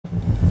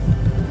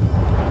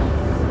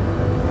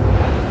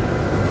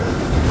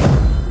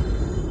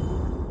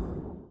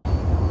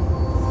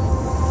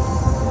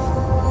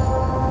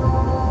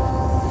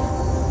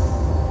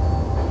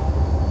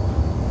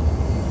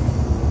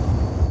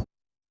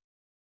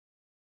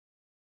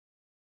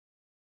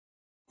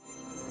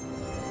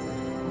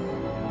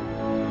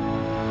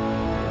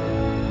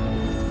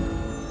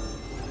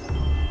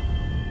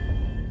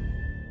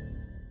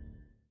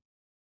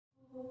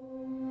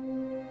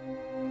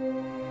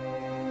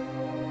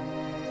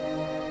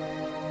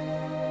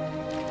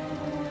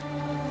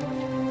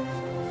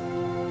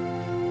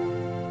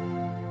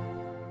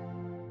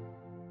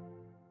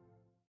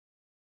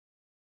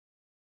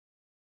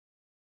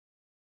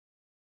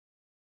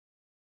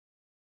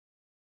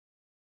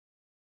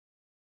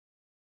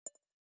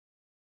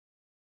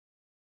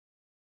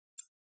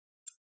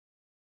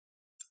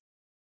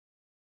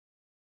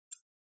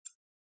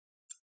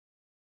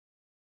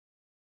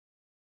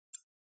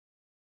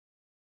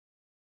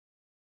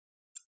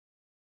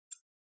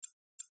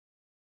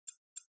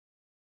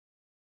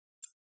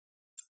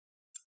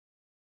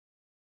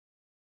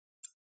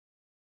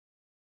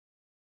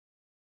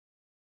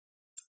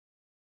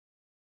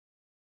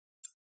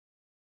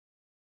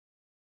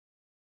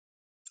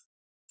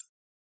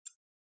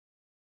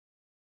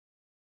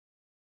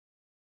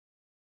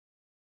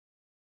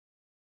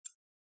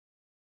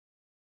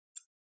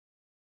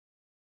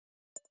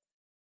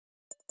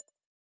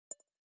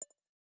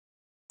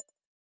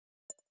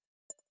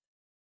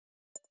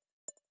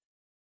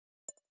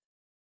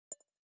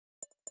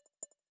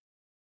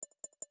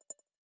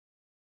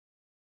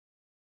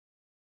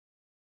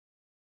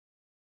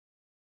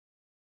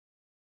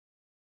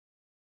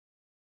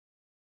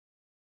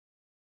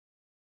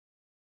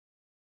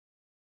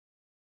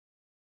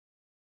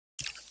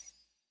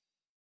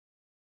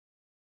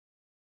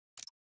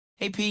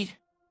Hey, Pete.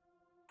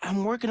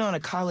 I'm working on a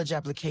college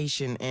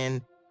application,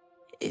 and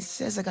it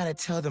says I gotta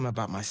tell them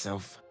about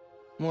myself.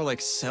 More like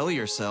sell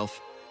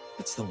yourself.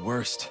 It's the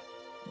worst.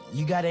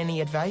 You got any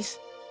advice?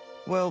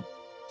 Well,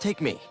 take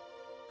me.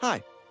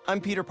 Hi,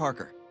 I'm Peter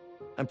Parker.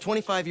 I'm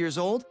 25 years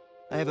old,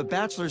 I have a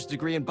bachelor's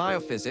degree in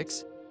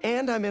biophysics,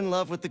 and I'm in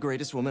love with the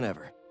greatest woman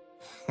ever.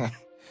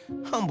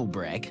 Humble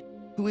brag.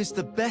 Who is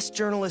the best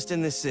journalist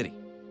in this city.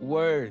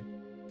 Word.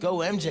 Go,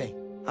 MJ.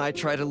 I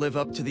try to live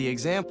up to the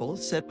example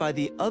set by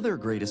the other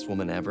greatest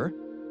woman ever,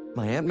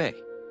 my Aunt May.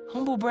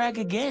 Humble brag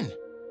again.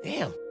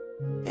 Damn.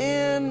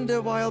 And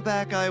a while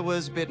back, I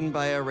was bitten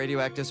by a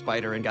radioactive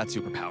spider and got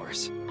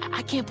superpowers.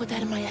 I can't put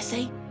that in my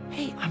essay.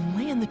 Hey, I'm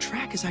laying the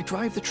track as I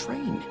drive the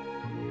train.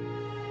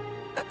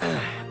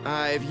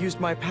 I've used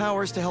my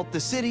powers to help the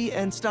city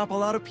and stop a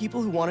lot of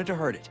people who wanted to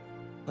hurt it.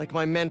 Like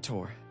my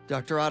mentor,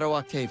 Dr. Otto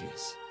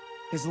Octavius.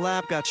 His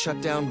lab got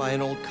shut down by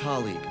an old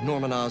colleague,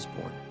 Norman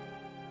Osborn.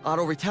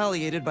 Otto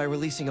retaliated by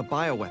releasing a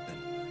bioweapon.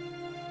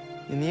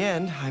 In the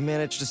end, I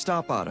managed to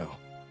stop Otto,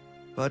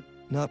 but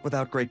not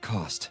without great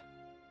cost.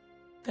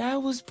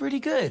 That was pretty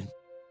good.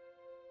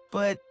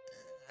 But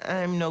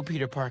I'm no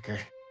Peter Parker.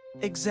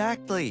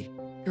 Exactly.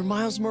 You're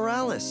Miles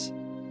Morales.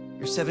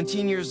 You're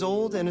 17 years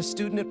old and a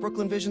student at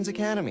Brooklyn Vision's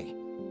Academy.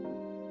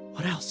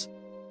 What else?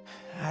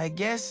 I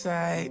guess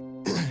I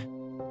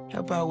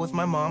help out with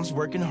my mom's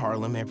work in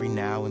Harlem every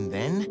now and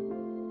then.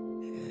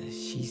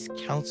 She's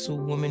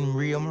Councilwoman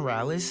Rio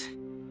Morales.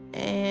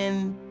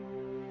 And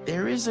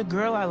there is a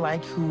girl I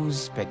like who's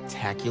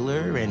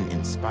spectacular and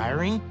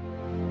inspiring,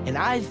 and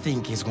I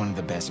think is one of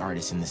the best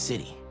artists in the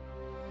city.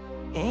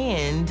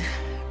 And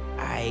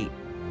I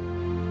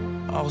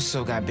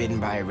also got bitten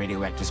by a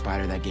radioactive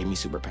spider that gave me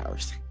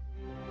superpowers.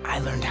 I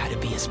learned how to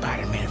be a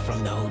Spiderman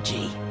from the OG.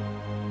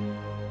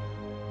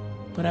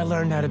 But I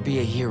learned how to be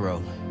a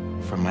hero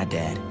from my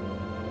dad.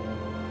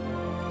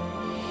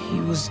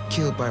 He was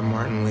killed by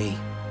Martin Lee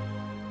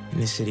in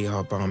the City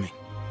Hall bombing.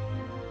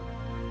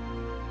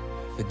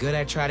 The good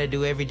I try to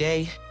do every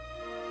day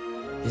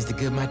is the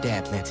good my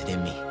dad planted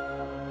in me.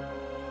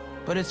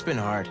 But it's been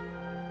hard.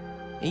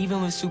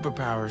 Even with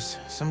superpowers,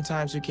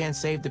 sometimes we can't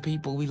save the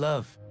people we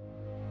love,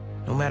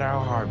 no matter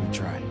how hard we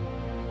try.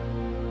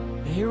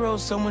 A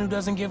hero's someone who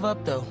doesn't give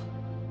up, though.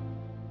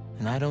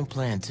 And I don't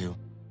plan to.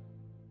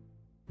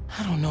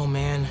 I don't know,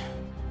 man.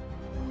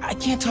 I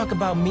can't talk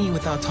about me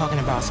without talking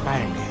about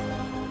Spider-Man.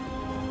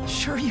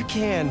 Sure you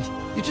can.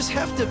 You just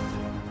have to...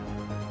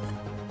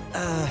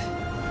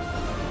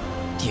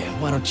 Yeah,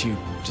 why don't you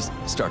just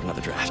start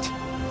another draft?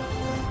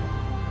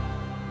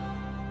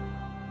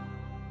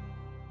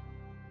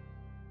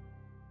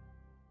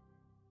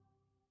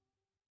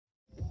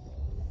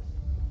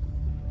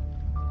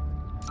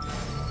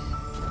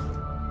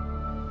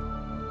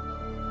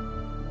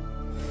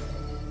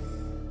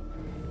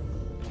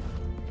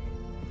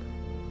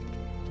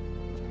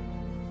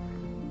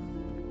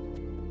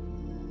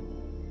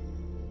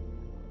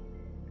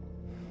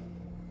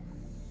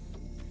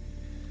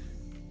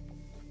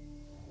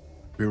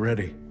 Be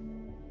ready.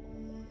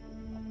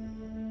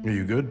 Are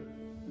you good?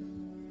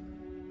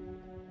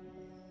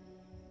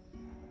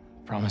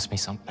 Promise me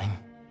something.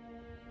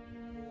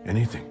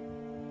 Anything.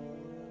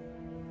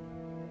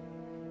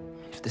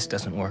 If this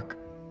doesn't work,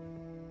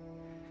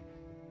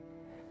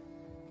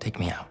 take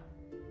me out.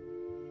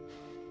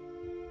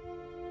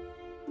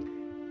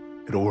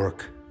 It'll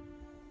work.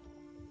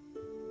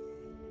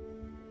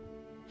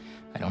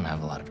 I don't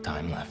have a lot of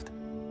time left.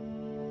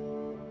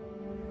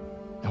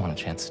 I want a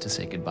chance to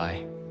say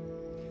goodbye.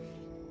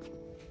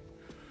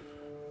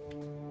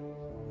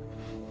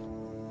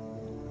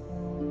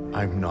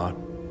 I'm not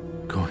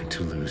going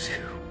to lose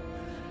you.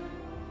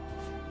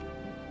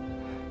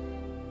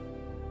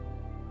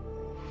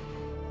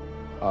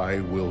 I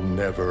will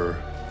never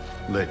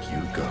let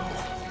you go.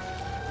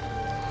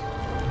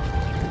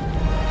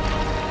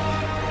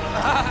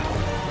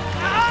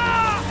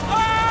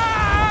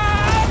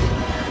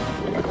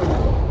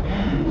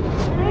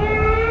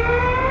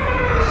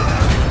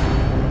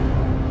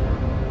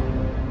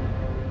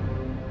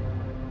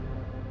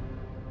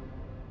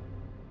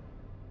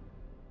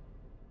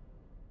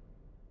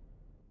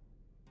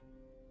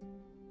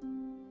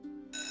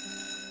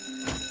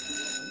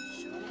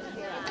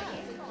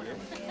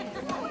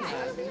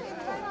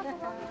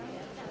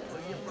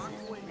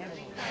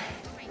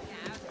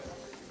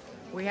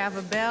 We have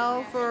a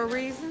bell for a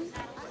reason.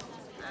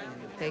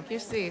 Take your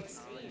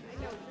seats.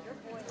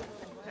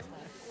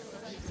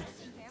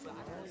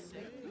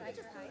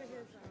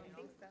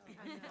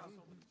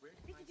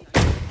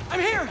 I'm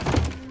here!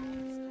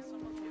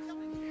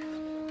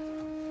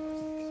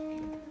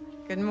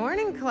 Good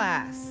morning,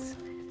 class.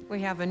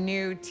 We have a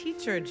new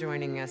teacher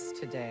joining us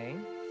today.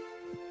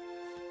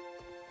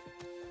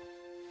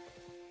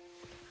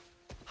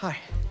 Hi.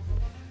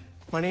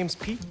 My name's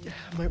Pete,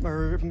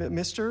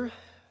 Mr.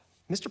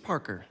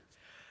 Parker.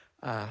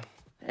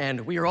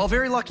 And we are all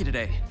very lucky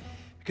today,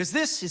 because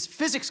this is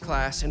physics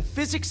class, and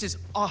physics is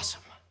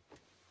awesome.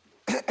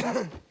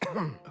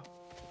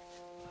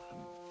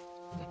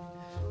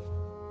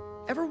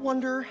 Ever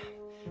wonder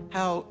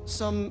how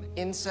some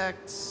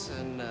insects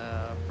and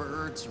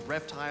birds,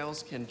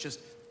 reptiles can just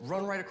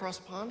run right across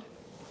a pond?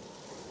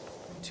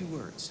 2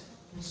 words.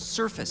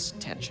 Surface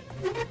tension.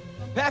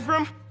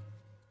 Bathroom?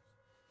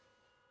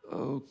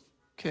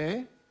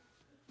 Okay.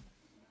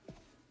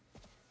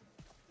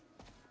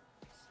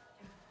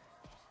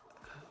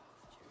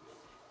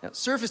 Now,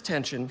 surface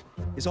tension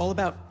is all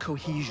about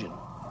cohesion.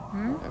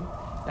 Okay?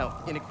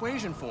 Now, in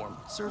equation form,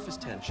 surface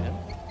tension,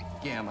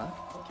 gamma,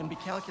 can be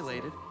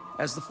calculated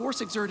as the force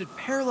exerted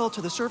parallel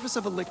to the surface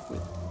of a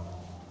liquid.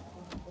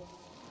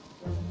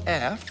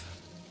 F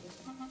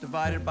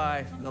divided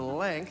by the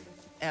length,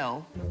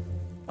 L,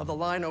 of the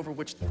line over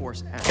which the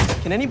force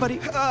acts. Can anybody...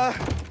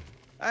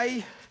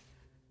 I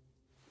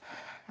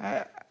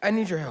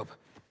need your help.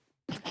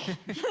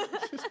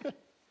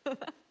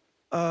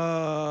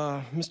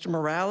 Mr.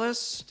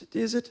 Morales,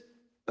 is it?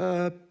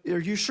 Are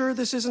you sure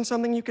this isn't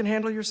something you can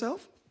handle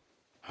yourself?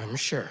 I'm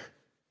sure.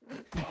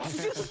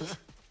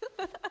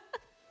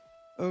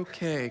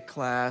 Okay,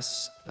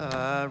 class.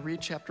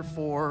 Read chapter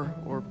 4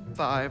 or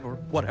 5 or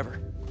whatever.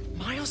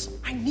 Miles,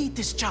 I need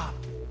this job.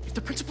 If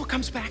the principal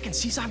comes back and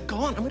sees I'm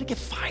gone, I'm gonna get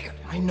fired.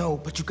 I know,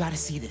 but you gotta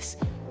see this.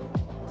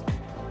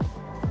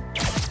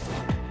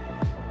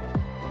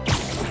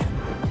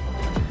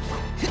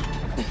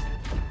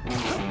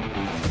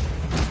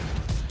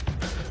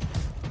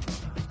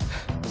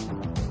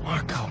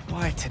 Marco,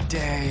 why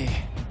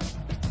today?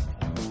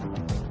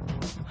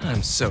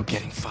 I'm so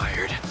getting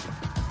fired.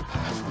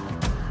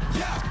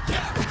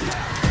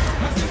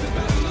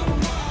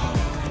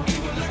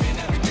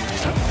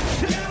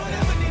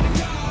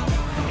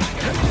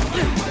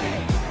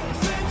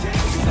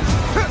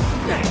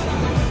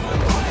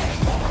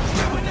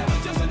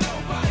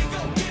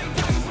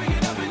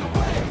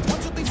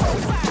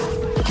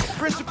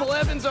 Principal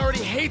Evans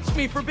already hates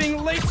me for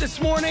being late this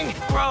morning.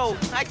 Bro,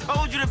 I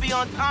told you to be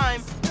on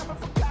time.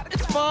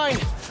 It's fine.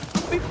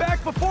 I'll be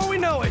back before we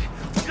know it.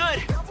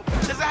 Good,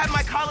 because I had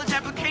my college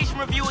application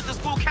review with the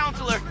school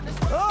counselor.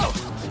 Oh,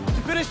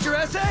 you finished your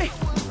essay?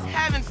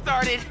 Haven't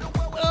started.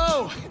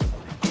 Oh,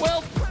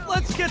 well,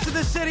 let's get to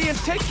the city and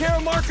take care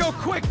of Marco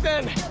quick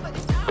then.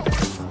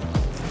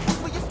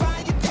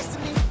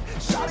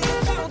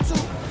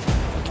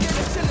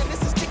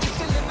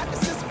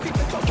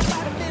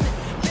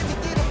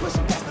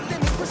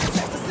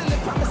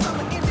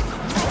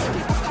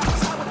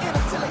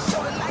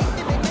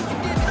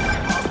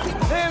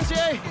 Hey, MJ.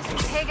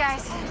 Hey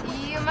guys,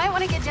 you might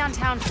want to get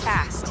downtown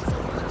fast.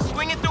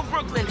 Swing it through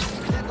Brooklyn.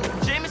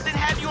 Jameson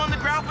have you on the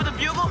ground for the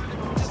bugle?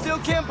 Still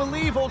can't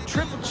believe old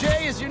Triple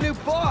J is your new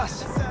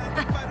boss.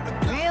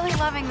 Really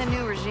loving the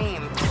new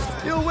regime.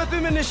 You'll whip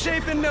him into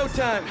shape in no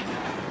time.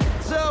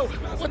 So,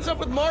 what's up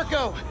with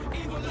Marco?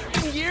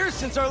 It's been years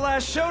since our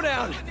last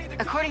showdown.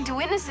 According to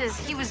witnesses,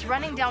 he was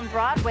running down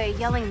Broadway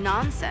yelling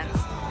nonsense.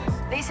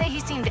 They say he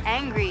seemed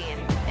angry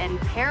and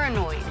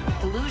paranoid,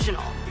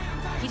 delusional.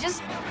 He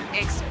just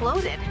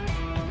exploded.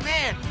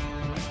 Man,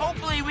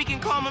 hopefully we can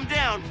calm him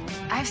down.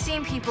 I've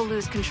seen people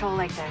lose control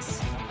like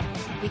this.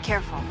 Be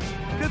careful.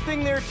 Good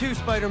thing there are 2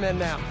 Spider-Men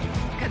now.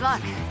 Good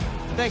luck.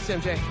 Thanks,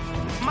 MJ.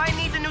 Might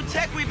need the new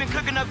tech we've been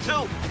cooking up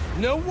too.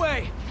 No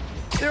way.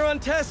 They're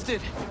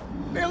untested.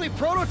 Barely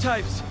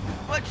prototypes.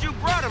 But you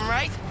brought him,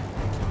 right?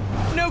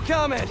 No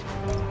comment.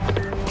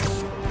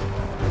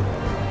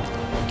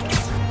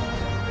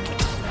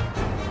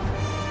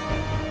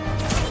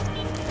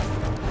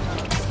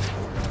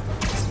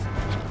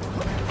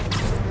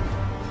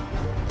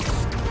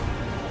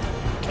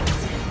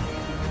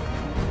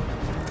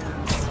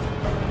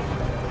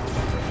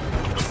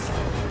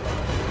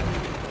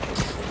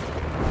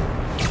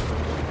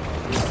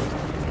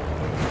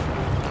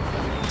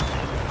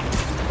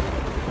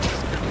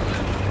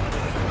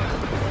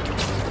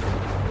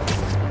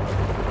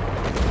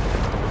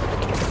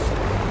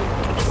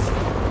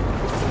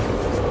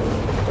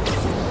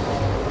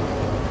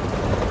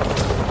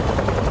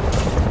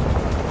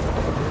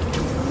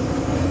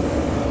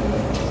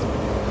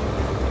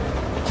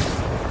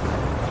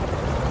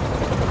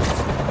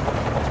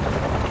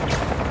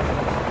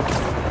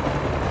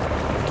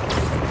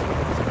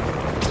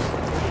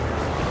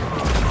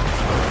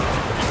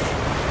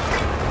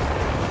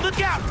 Look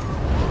out!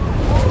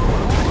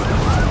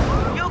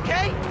 You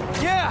okay?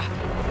 Yeah,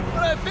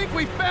 but I think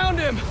we found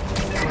him.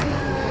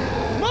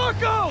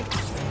 Marco!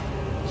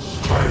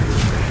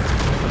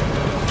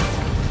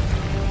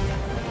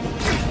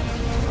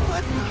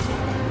 What the...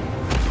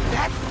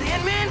 That's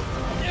Sandman?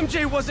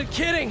 MJ wasn't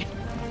kidding.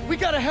 We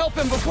gotta help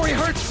him before he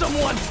hurts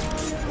someone.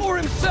 Or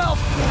himself.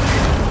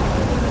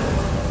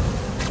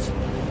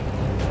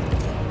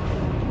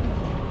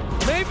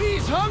 Maybe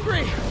he's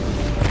hungry.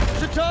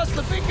 Should toss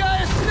the big guy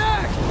a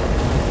snack.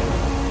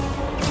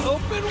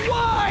 Open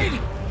wide!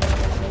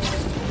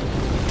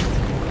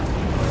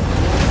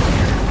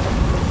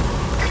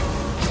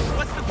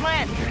 What's the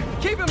plan?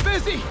 Keep him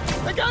busy.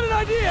 I got an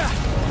idea.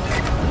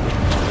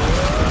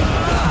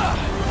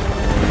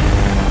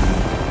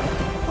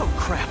 Oh,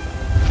 crap.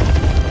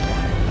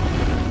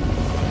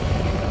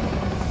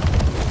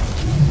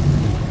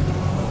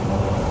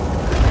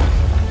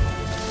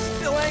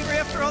 Still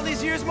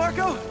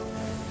Marco?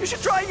 You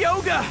should try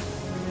yoga!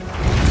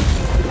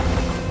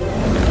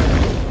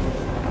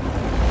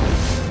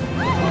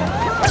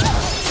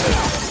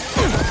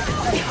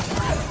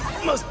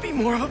 Must be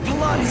more of a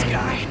Pilates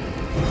guy.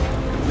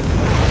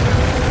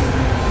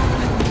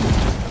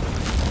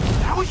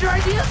 That was your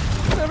idea?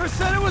 Never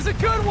said it was a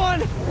good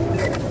one!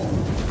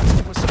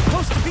 It was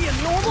supposed to be a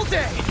normal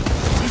day.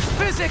 Teach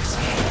physics,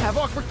 have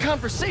awkward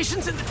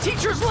conversations in the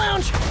teacher's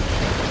lounge.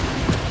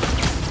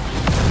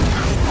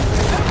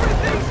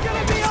 Everything's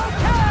gonna be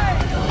okay!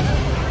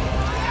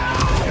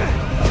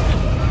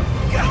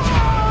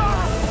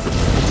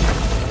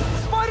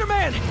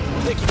 Spiderman!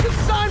 Think you can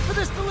sign for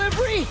this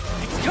delivery?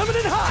 It's coming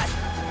in hot!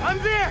 I'm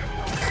there!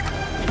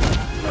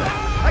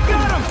 I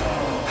got him!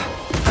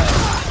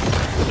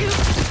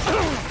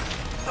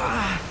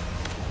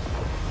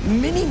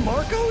 Mini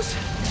Marcos?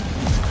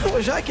 I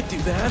wish I could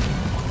do that.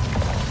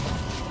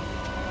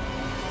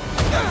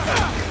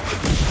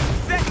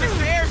 Set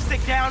Mr.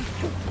 Airstick down,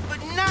 but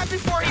not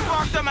before he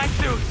walked on my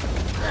suit.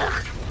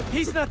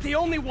 He's not the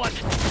only one.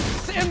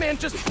 Sandman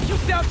just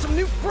puked out some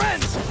new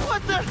friends.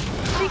 What the?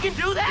 He can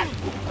do that?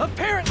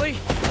 Apparently.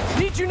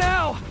 Need you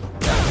now.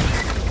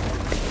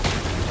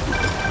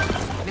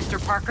 Mr.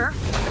 Parker,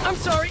 I'm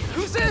sorry,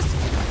 who's this?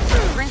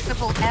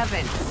 Principal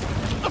Evans.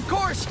 Of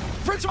course,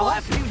 Principal All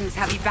Evans. students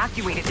have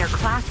evacuated their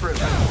classroom.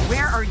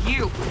 Where are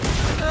you?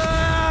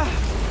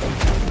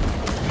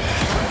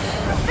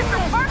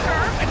 Mr.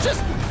 Parker! I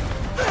just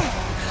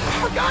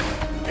forgot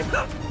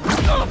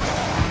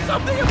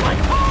something in my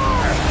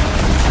car.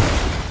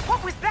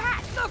 What was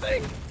that?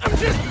 Nothing. I'm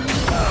just.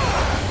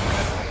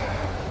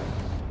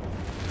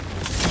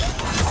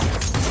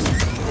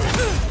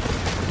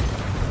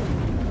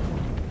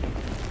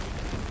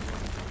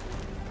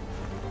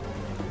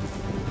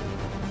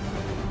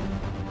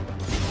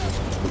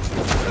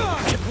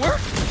 It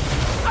worked?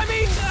 I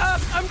mean,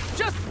 I'm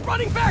just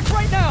running back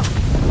right now.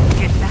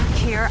 Get back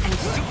here and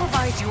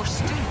supervise your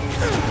students,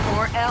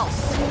 or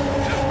else.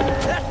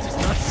 That does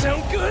not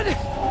sound good.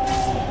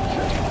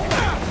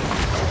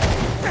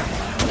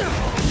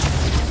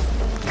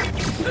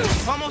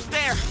 Almost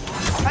there.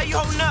 How you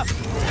holding up?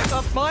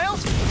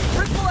 Miles?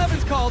 Principal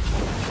Evans called.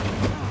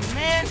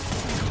 Man,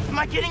 am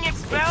I getting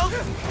expelled?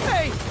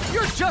 Hey,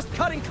 you're just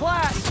cutting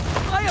class.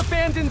 I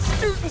abandoned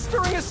students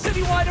during a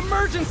citywide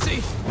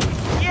emergency.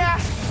 Yeah,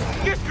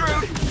 you're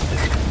screwed.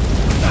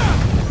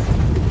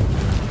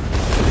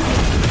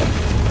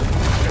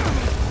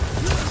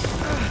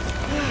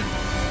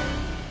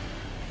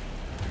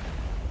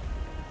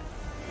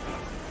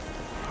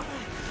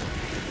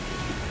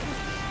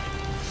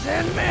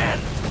 Sandman!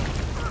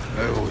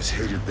 I always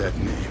hated that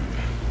name.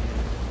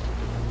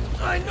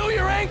 I know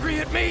you're angry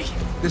at me.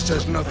 This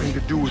has nothing to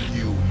do with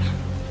you.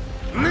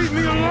 Leave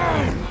me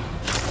alone!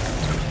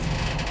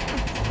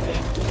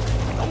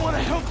 I want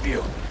to help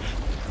you.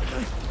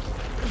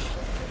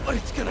 But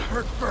it's gonna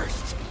hurt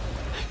first.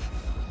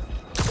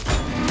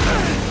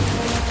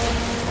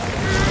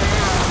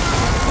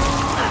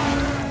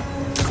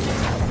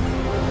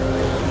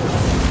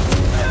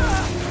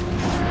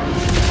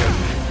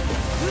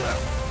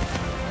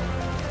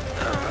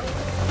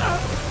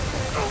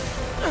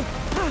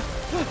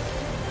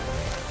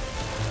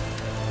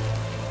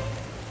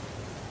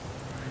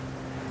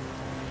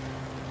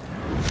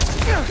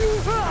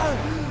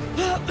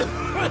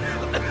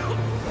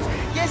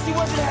 Guess he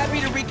wasn't happy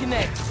to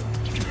reconnect.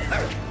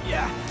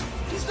 Yeah,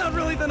 he's not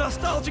really the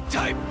nostalgic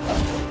type.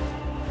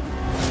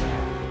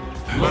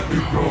 Let me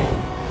go,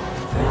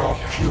 or I'll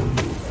kill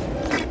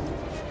you.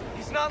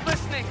 He's not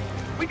listening.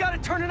 We gotta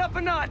turn it up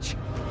a notch.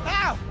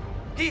 Ow!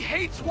 He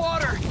hates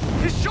water.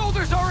 His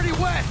shoulder's already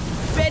wet.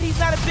 Bet he's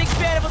not a big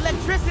fan of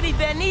electricity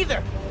then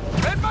either.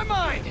 Read my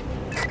mind.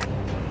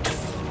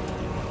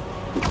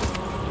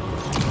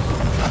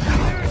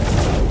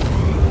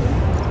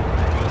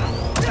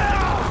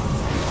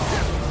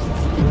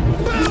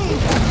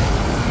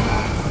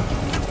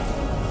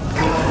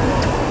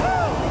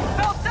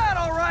 Felt that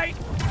all right.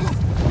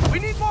 We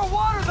need more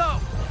water though.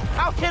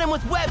 I'll hit him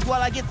with webs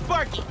while I get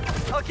Sparky.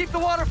 I'll keep the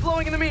water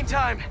flowing in the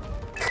meantime.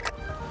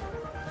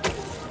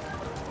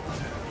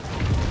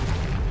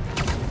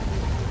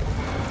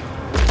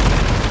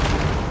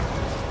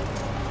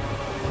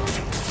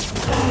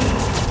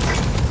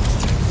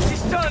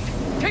 He's stunned.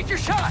 Take your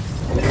shot.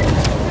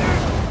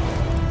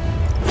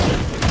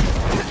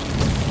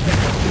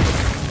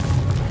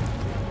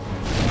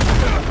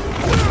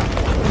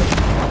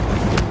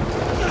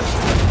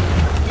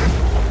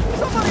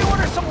 Somebody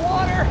order some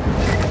water.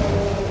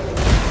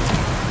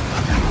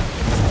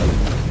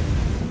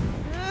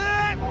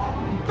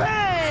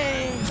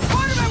 Bang!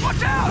 Spiderman,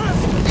 watch out!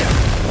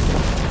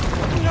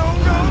 No,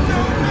 no,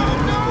 no, no,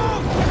 no!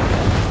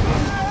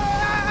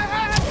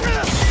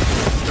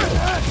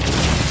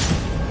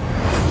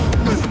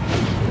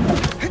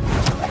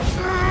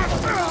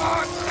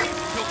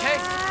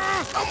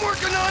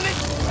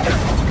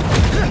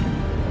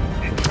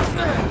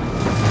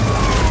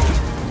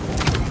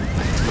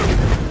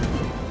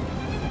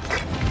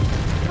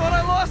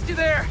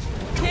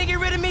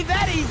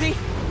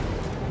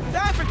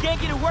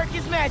 Genki to work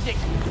his magic.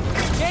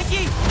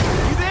 Genki,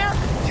 you there?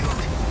 Dude,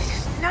 this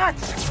is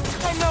nuts!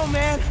 I know,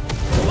 man.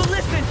 But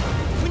listen,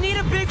 we need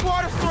a big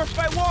water source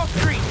by Wall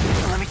Street.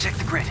 Let me check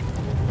the grid.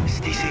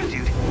 Stay safe,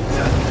 dude.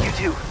 You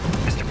too,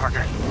 Mr.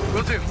 Parker.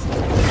 Will do.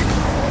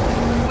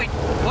 Wait,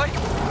 what?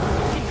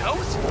 He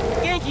knows?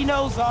 Genki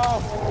knows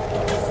all.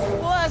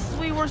 Plus,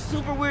 we were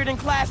super weird in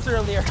class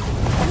earlier.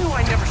 I knew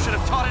I never should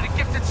have taught at a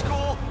gifted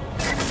school.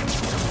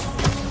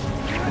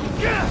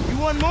 You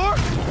want more?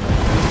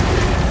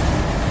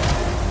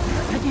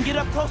 I can get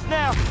up close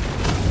now.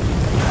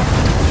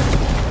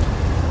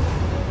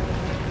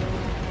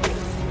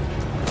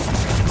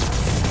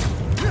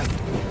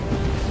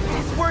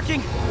 It's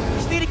working.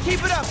 Just need to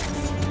keep it up.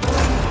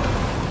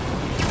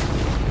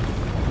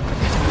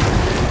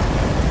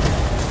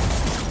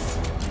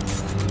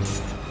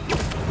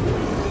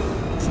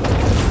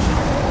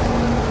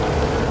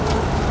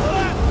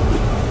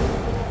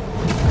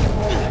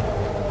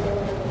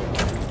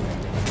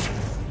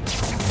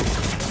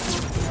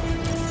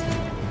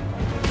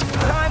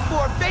 Time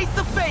for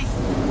face-to-face.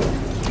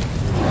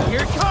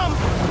 Here it comes.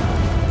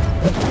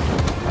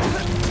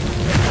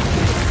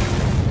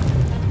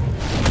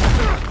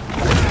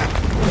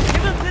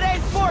 Give him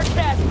today's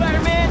forecast,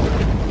 Spider-Man.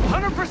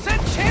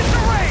 100% chance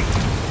of rain!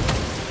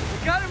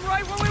 We got him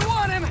right where we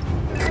want him!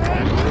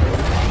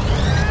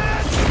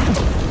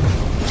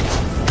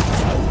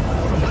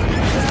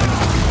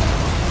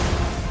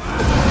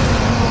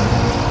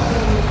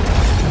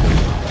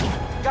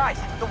 Guys,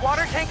 the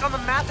water tank on the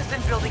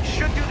Matheson building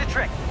should do the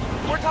trick.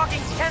 We're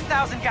talking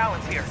 10,000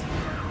 gallons here.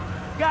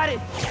 Got it.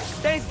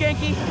 Thanks,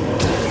 Genki.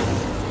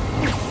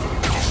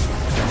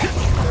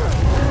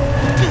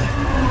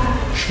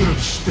 Should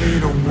have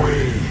stayed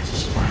away,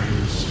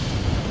 spiders.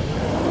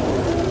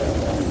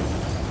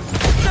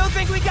 Still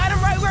think we got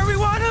him right where we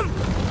want him?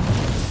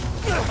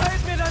 I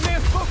admit I may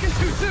have spoken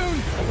too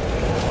soon.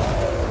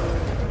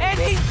 And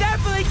he's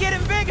definitely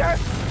getting bigger.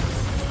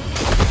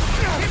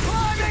 Keep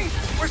climbing!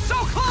 We're so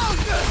close!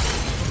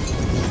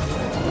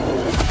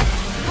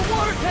 The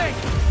water tank!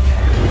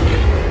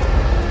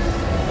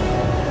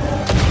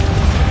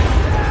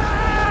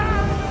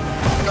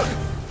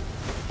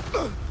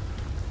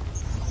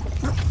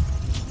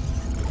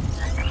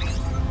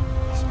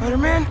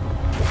 Spider-Man?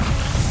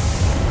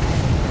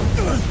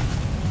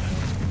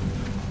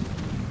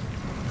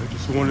 I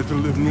just wanted to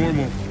live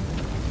normal,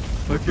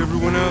 like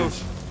everyone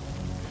else.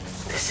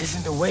 This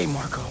isn't the way,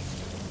 Marco.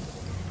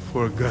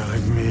 For a guy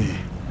like me,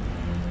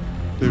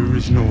 there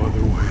is no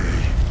other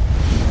way.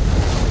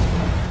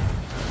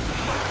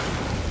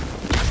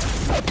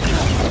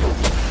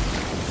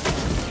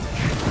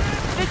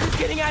 This is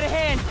getting out of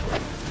hand.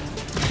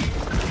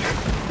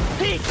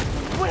 Pete,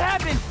 what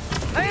happened?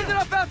 I ended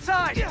up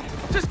outside!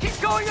 Just keep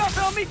going up and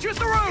I'll meet you at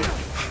the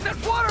roof! That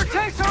water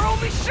tank's our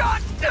only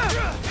shot!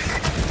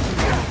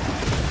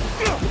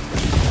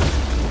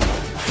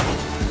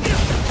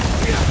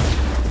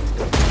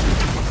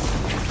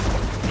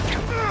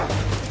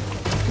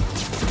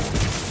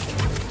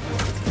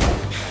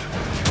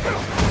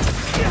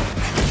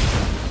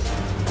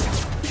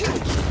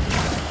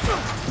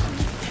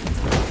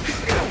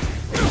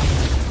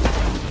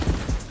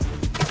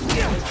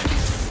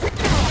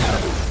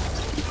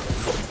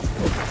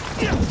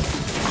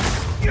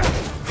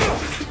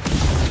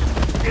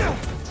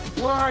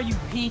 Where are you,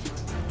 Pete?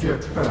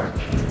 Get back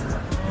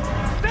here.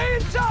 Stay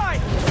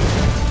inside!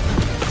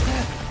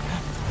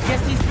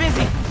 Guess he's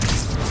busy.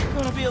 It's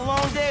gonna be a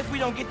long day if we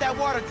don't get that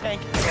water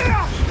tank.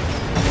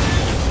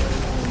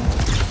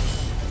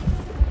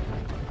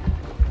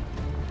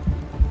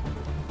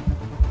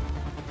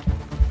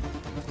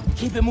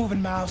 Keep it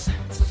moving, Miles.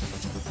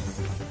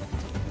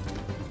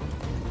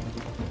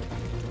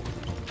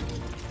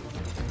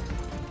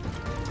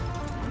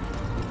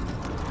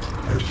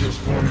 I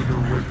just wanted a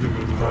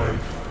regular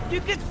life. You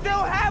can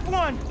still have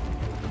one!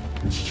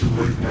 It's too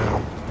late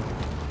now.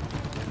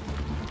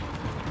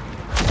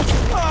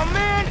 Oh,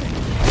 man!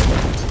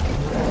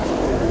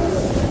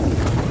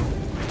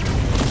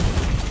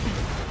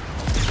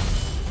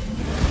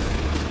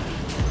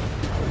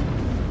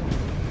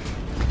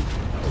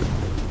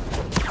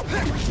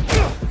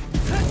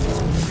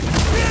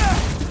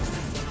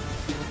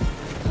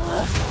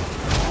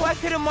 Why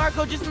couldn't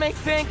Marco just make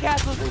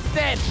sandcastles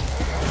instead?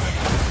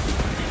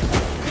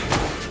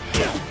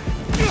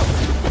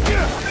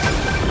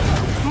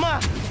 Ma,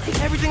 is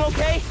everything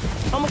okay?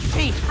 Almost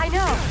Pete. I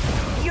know.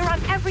 You're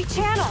on every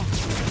channel.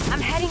 I'm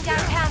heading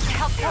downtown to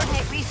help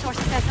coordinate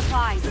resources and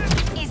supplies.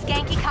 Is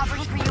Genki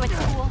covering for you at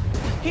school?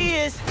 He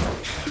is.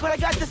 But I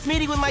got this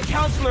meeting with my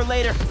counselor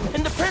later,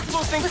 and the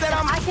principal thinks Listen, that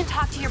I'm... I can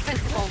talk to your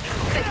principal,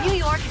 but New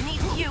York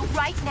needs you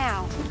right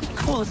now.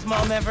 Coolest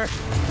mom ever.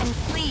 And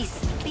please,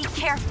 be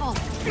careful.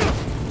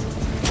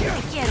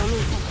 Te quiero,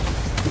 mijo.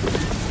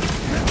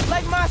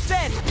 Like Ma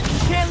said,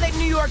 can't let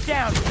New York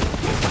down.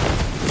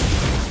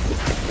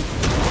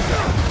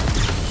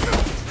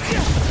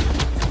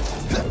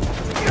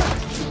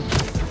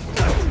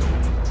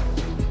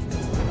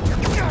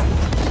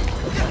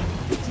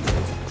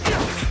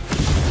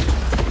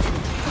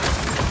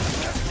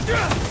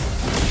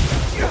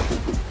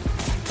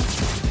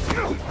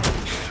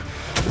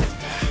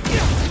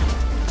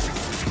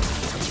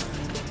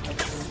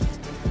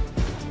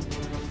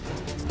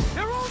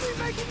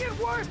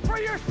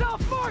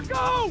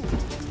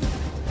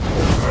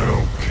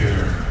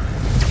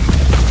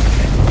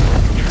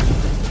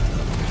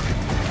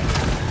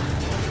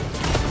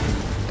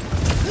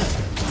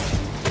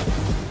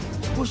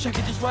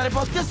 write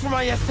about this for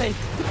my essay.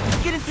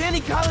 Get into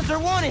any college I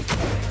wanted.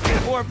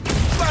 Or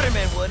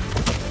Spiderman would.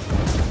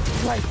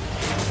 Right.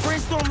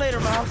 Brainstorm later,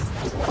 Miles.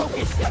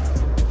 Focus.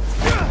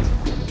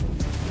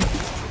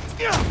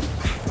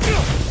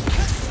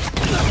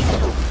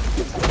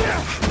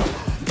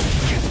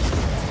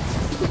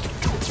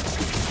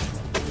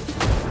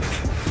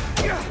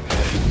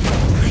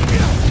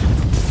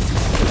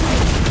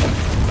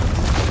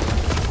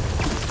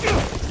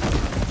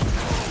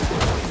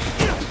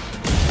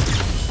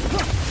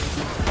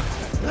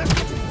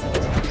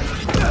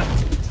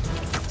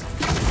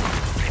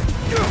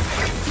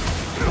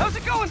 How's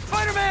it going,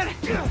 Spider-Man?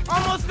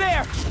 Almost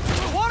there.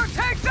 The water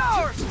tank's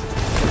ours!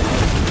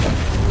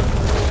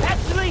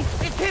 Actually,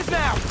 it's his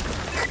now.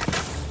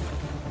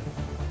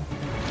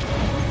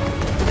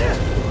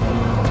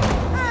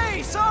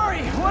 Hey,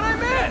 sorry, what'd I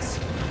miss?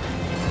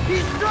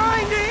 He's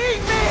trying to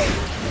eat me!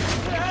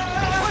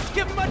 Let's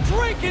give him a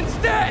drink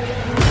instead!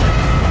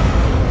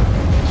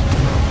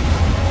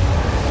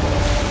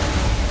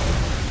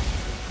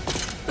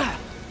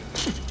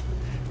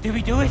 Did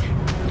we do it?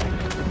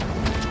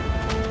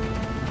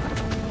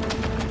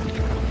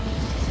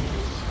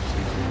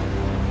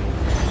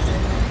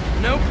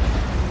 Nope.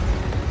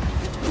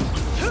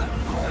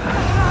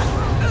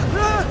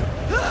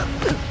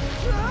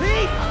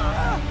 Pete!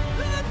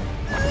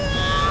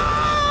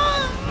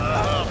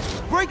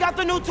 Break out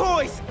the new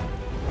toys!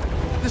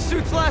 The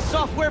suit's last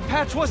software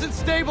patch wasn't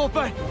stable,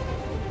 but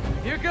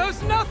here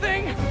goes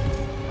nothing!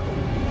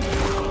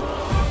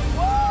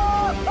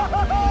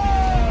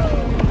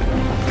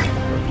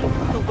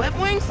 The web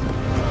wings?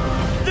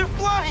 They're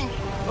flying!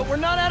 But we're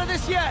not out of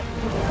this yet!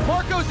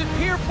 Marco's at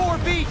Pier 4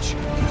 Beach!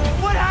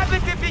 What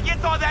happens if he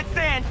gets all that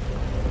sand?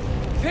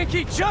 Think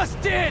he just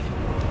did!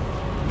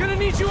 Gonna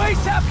need you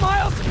ASAP,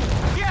 Miles!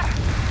 Yeah,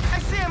 I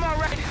see him all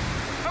right.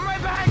 I'm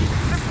right behind you.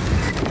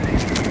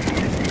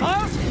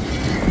 Miles?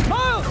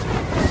 Miles!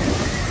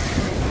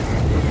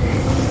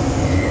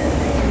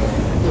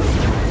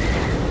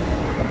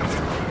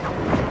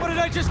 What did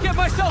I just get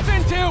myself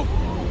into?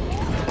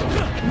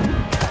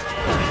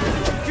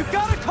 You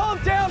gotta calm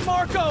down,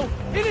 Marco!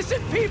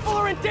 Innocent people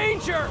are in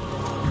danger!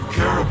 You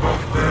care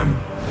about them,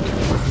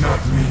 but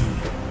not me.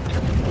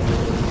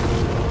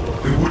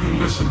 They wouldn't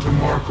listen to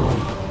Marco.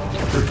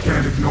 They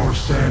can't ignore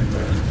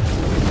Sandman.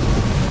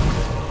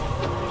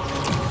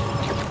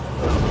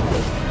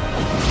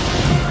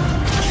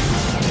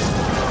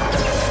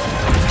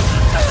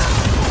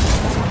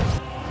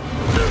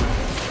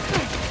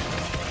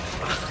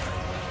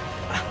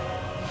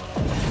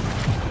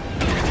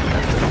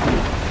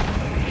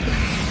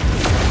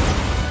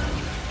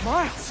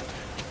 Miles!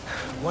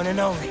 One and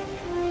only.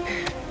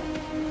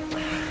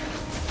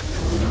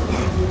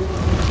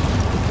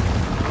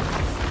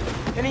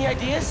 Any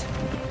ideas?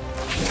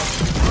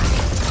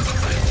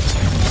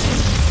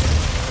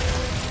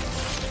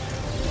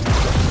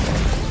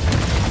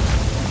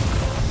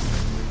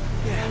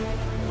 Yeah.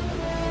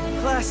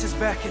 Class is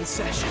back in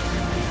session.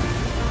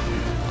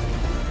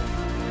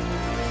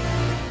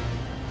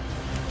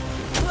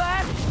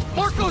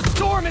 Marco's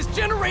storm is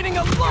generating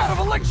a lot of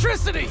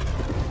electricity!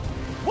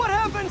 What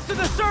happens to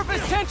the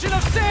surface tension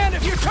of sand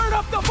if you turn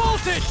up the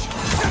voltage?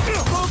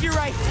 Prove you're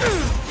right.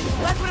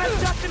 That's when I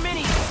shot the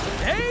mini.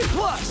 A+.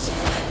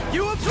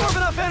 You absorb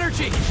enough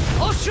energy.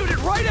 I'll shoot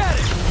it right at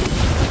it.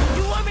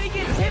 You want me to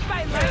get hit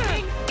by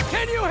lightning?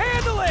 Can you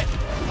handle it?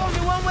 There's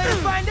only one way to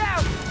find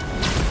out.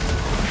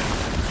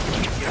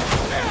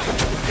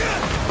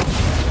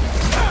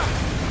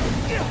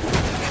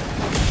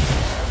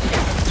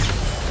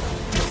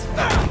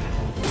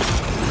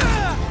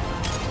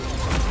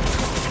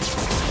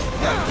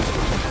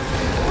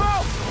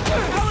 Bro,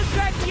 how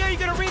exactly are you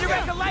gonna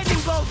redirect a lightning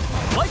bolt?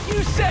 Like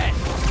you said,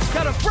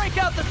 gotta break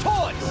out the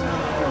toys.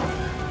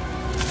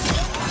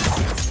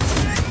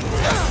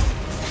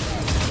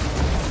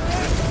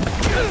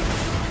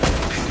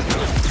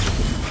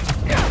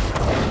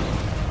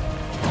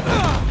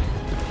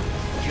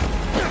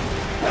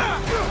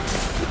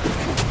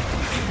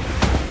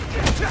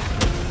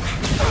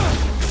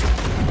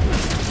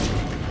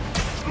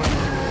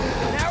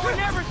 Now or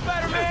never,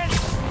 Spider-Man.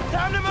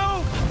 Time to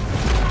move.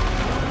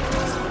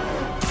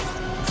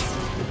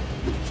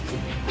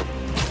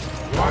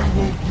 Why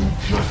won't you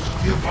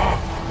just give up?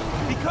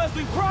 Because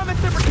we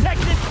promised to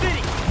protect this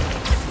city.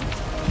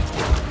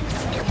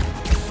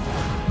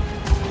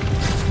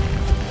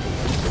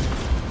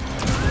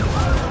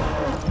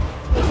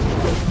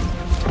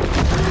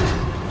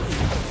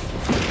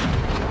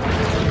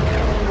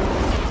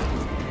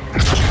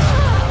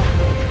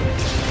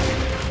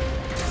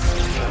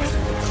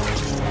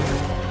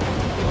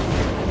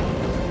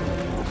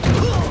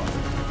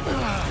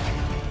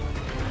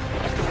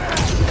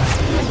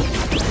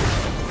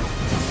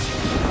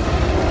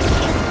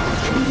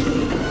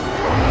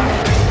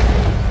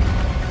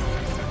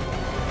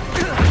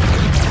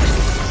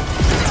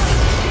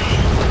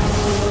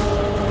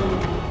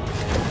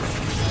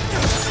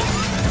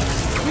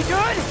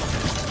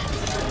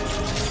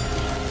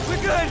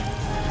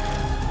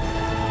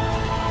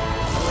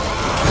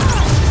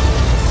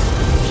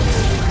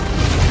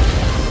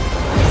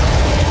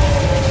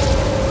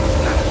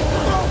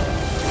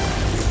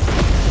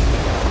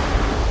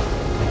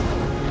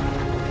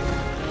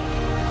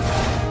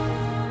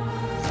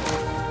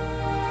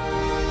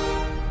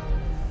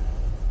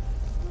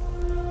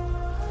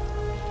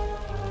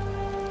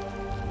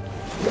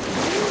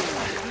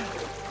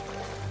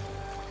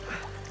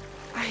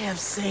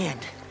 sand.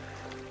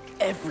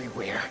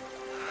 Everywhere.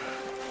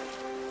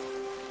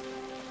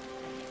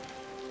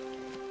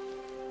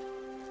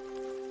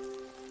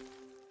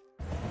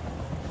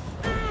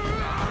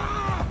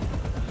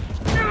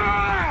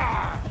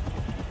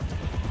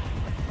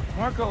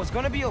 Marco, it's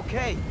gonna be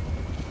okay.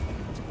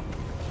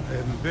 I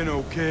haven't been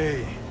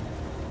okay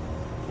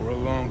for a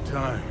long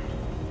time.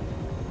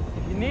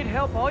 If you need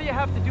help, all you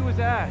have to do is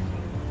ask.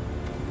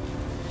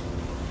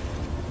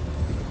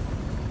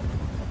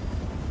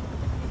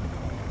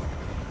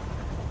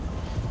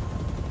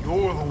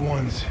 You're the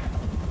ones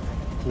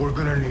who are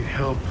gonna need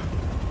help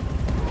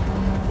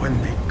when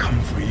they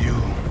come for you.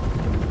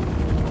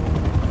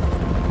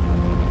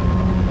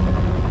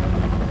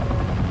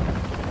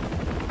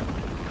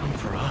 Come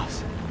for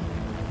us.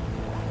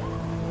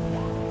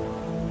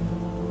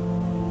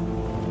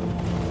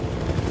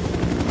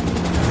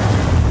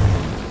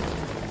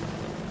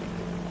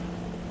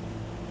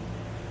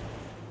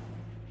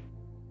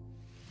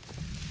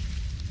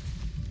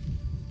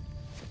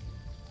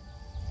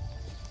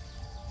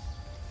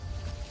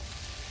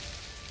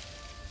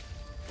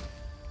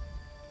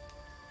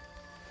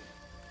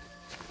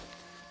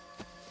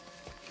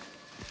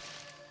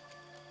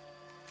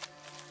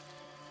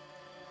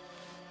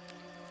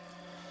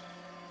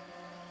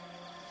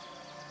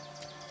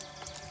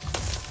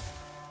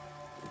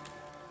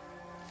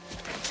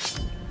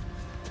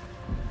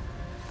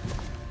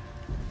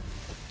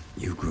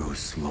 You grow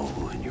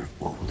slow in your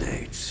old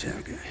age,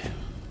 Sergei.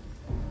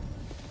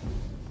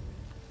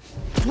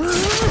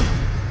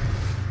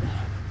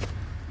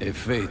 A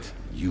fate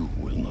you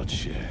will not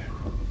share.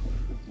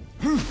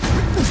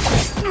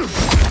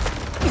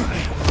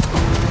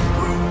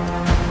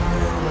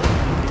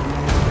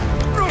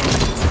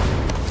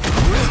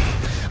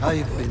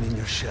 I've been in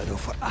your shadow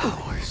for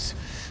hours,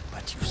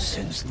 but you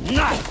sense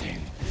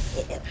nothing.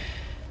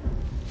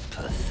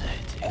 Pathetic.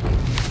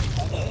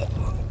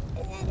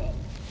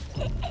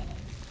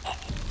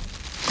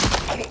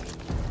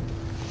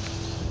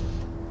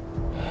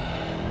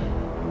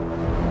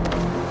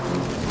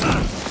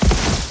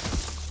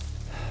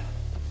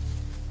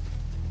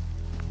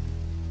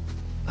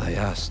 I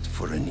asked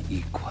for an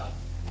equal.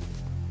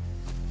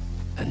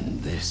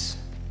 And this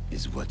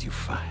is what you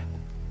find.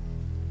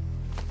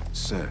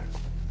 Sir,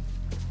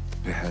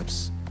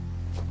 perhaps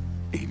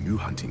a new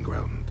hunting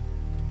ground.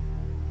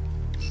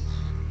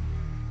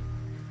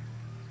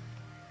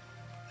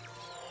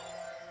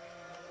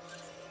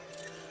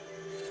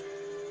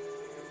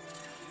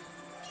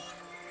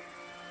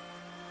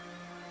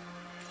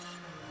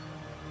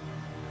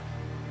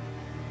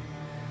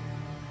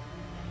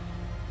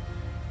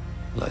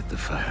 Light the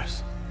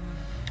fires.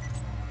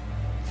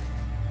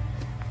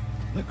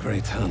 The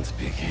great hunt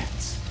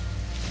begins.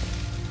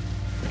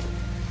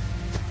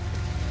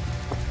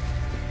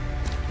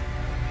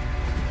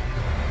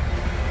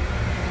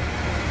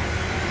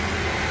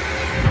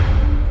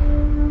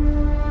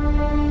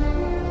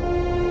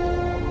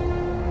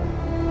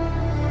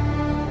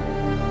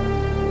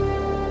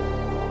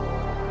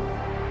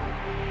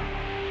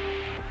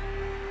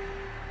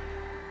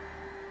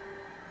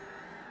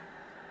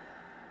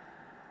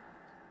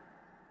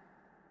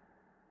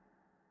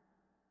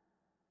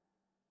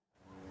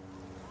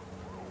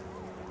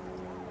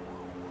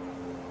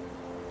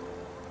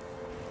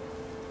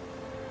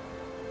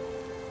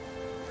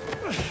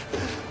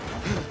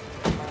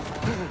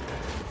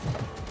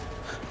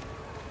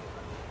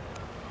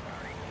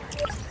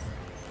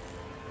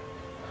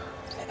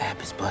 The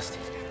app is busted.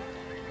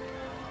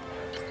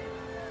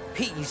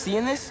 Pete, you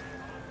seeing this?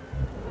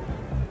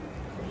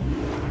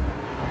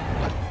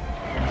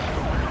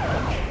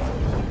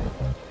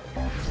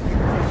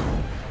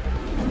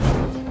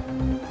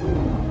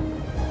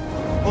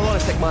 Hold on a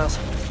sec, Miles.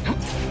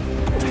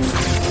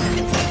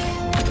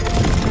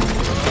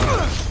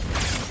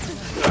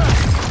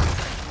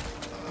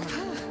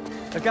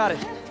 I got it.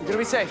 You're gonna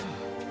be safe.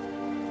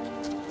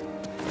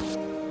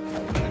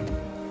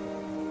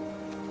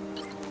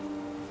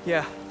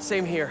 Yeah,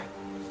 same here.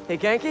 Hey,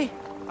 Genki?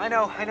 I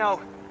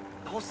know.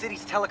 The whole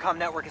city's telecom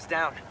network is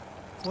down.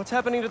 What's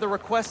happening to the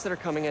requests that are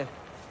coming in?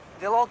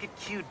 They'll all get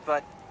queued,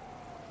 but...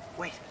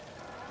 Wait.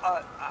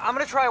 I'm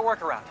gonna try a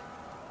workaround.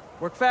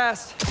 Work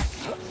fast.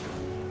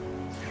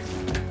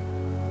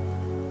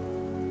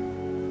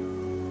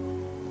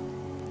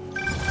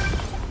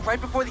 Right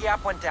before the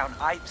app went down,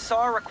 I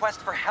saw a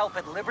request for help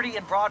at Liberty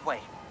and Broadway.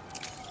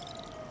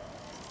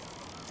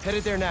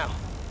 Headed there now.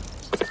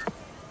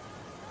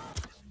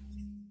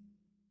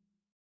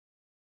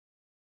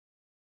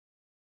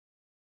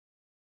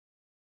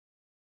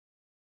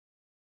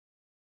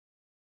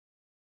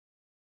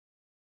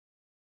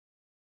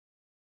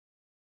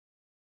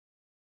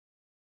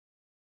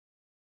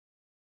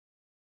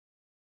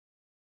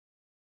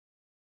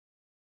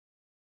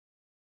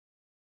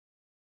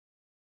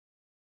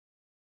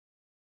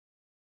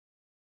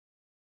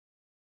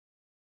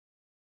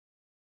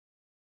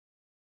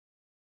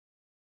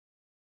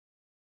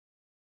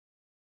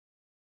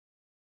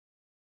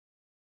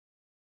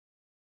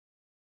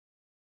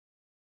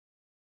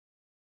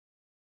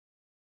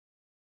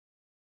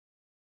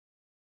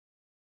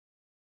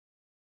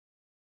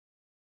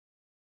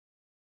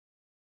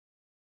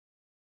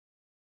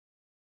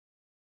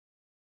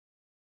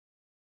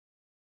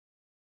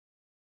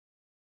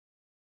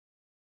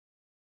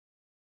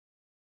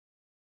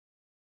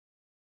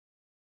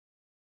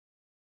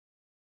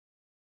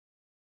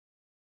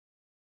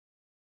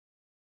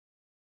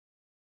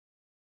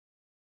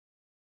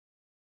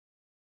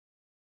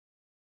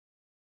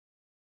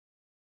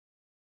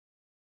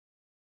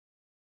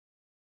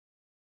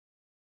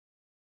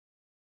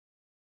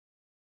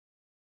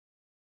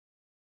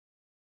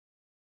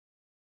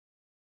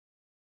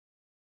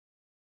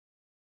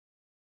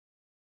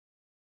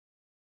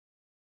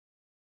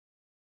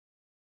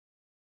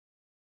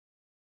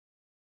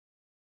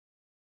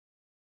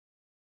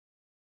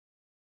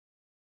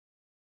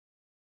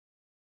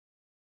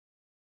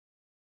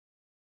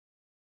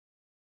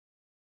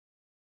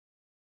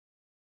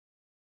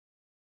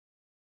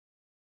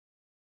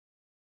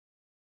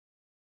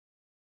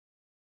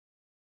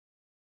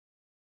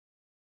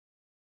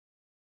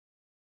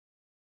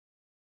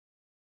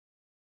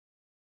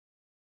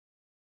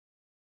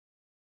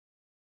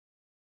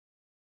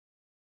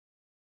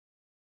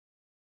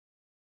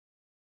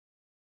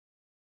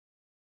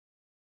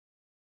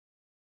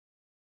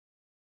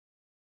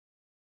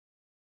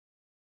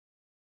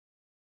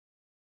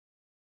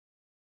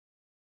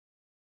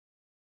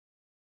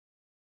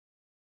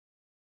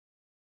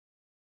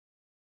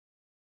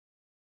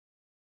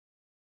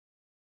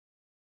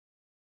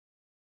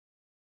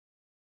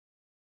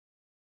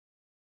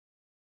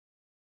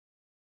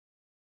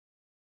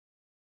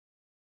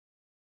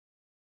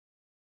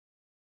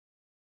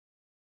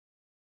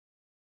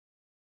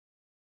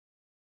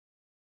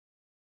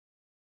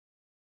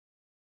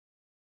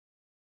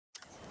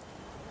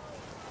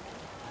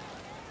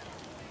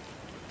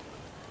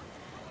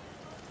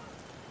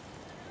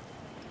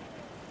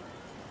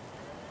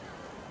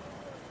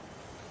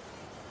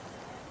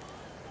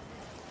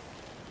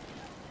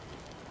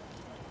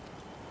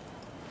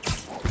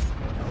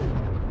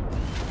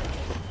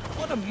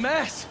 What a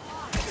mess!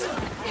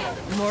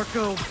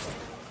 Marco,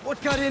 what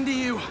got into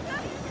you?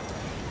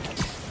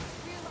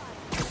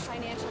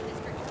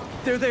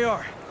 There they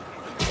are.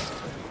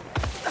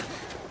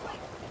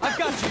 I've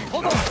got you.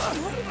 Hold on.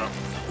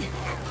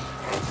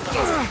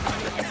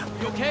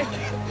 You okay?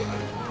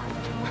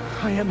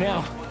 I am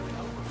now.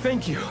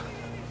 Thank you.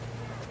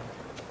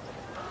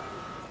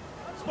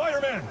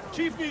 Spider-Man,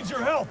 Chief needs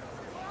your help.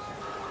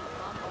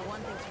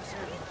 One thing's for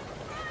certain.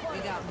 We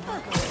got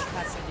Marco in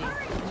custody.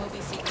 We'll be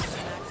seeking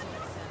some maximum sentences.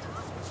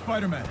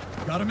 Spider-Man,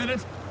 got a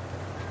minute?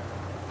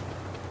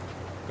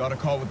 Got a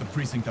call with the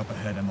precinct up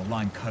ahead and the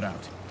line cut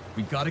out.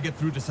 We gotta get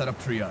through to set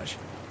up triage.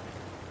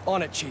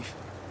 On it, Chief.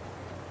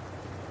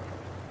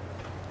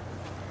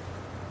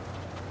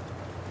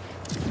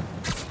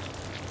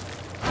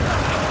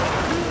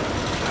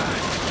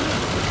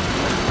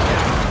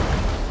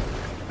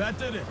 That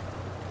did it.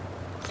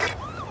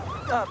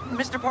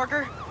 Mr.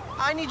 Parker,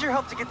 I need your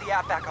help to get the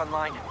app back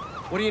online.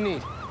 What do you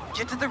need?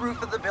 Get to the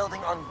roof of the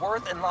building on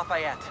Worth and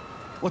Lafayette.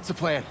 What's the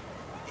plan?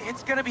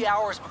 It's gonna be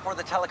hours before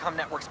the telecom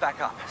network's back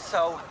up,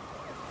 so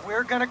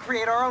we're gonna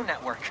create our own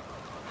network.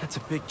 That's a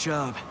big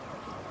job.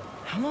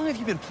 How long have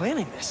you been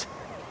planning this?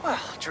 Well,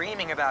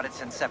 dreaming about it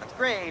since 7th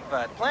grade,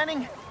 but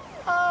planning?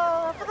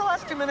 For the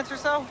last 2 minutes or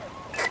so.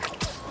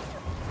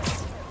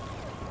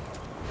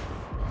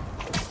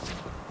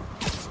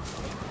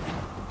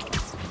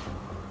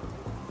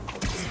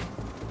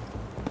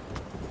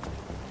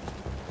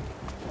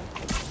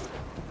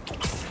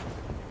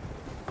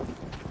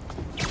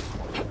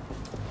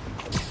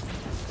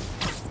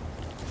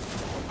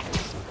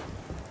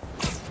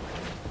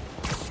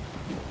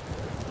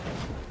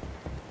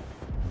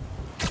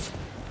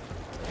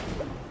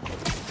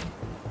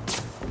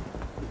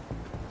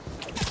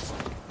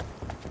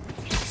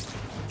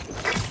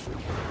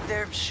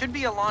 There should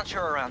be a launcher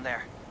around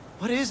there.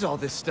 What is all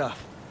this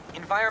stuff?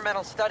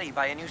 Environmental study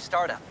by a new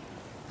startup.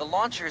 The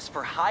launcher's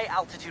for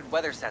high-altitude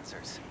weather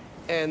sensors.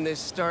 And this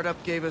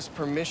startup gave us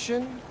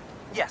permission?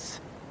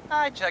 Yes.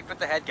 I checked with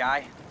the head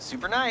guy.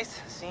 Super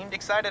nice. Seemed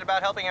excited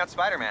about helping out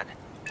Spider-Man.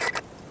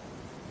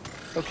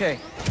 Okay,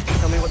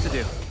 tell me what to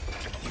do.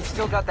 You've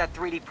still got that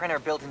 3D printer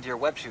built into your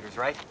web shooters,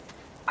 right?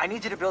 I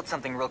need you to build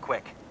something real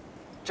quick.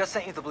 Just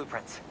sent you the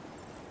blueprints.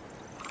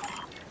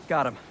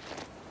 Got him.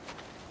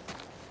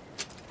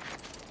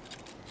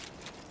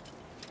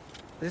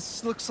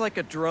 This looks like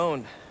a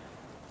drone.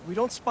 We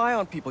don't spy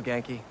on people,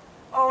 Genki.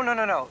 Oh,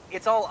 no.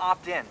 It's all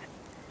opt-in.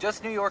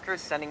 Just New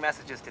Yorkers sending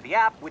messages to the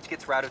app, which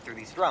gets routed through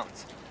these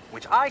drones,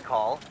 which I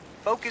call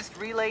Focused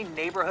Relay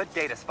Neighborhood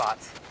Data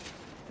Spots.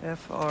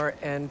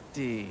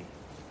 FRND.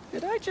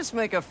 Did I just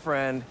make a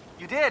friend?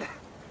 You did!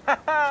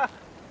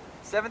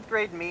 7th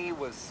grade me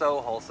was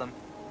so wholesome.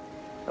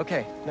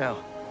 Okay,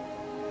 now,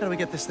 how do we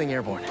get this thing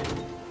airborne?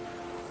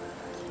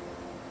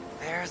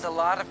 There's a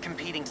lot of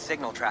competing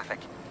signal traffic,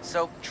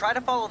 so try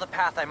to follow the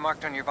path I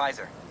marked on your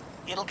visor.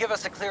 It'll give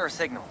us a clearer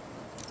signal.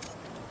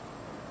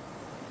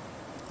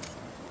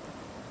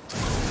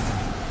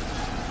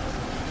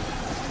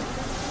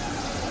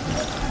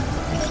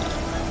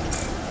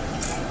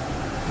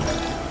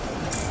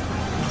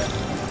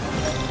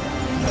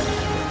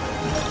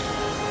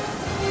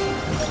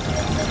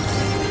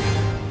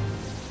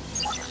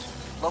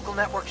 Local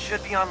network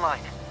should be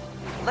online.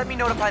 Let me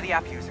notify the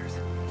app users.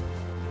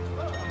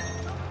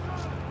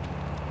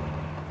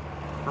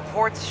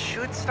 Reports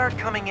should start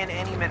coming in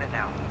any minute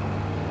now.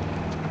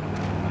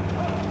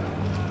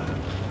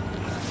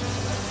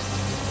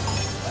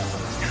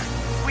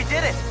 We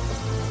did it!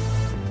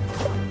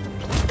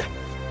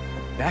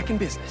 Back in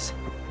business.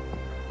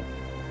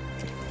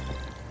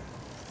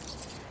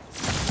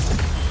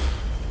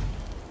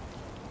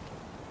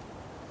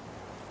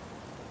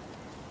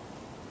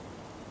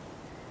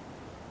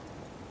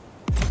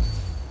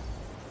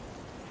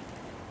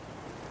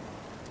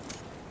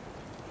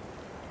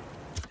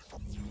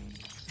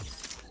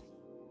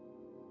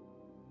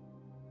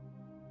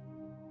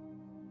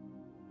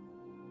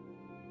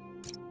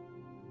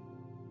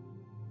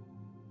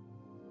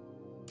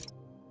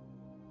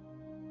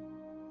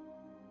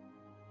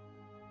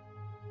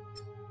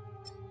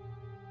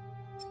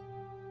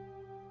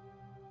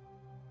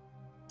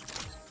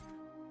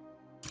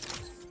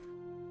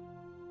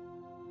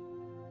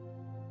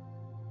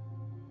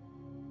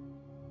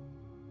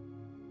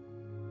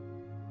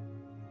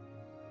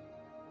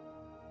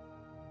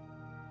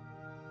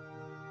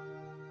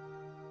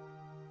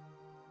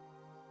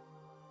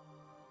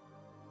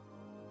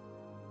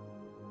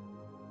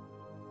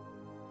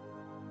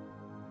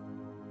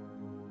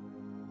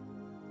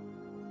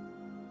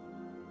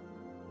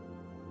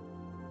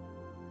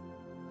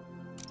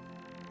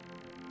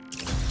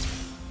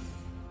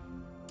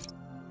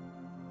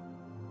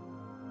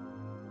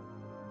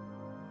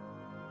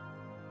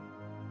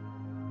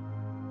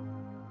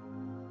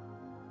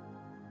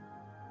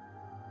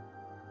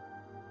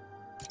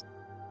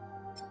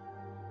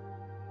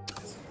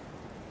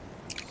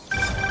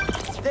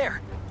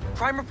 There!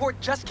 Crime report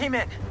just came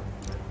in.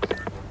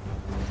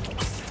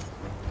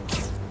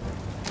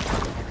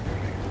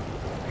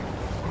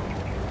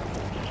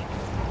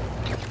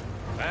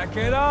 Back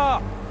it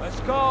up! Let's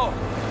go!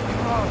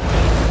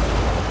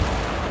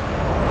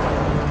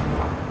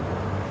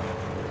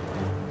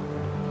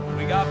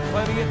 We got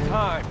plenty of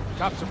time.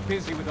 Cops are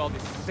busy with all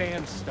this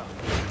sand stuff.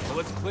 So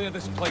let's clear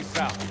this place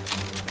out.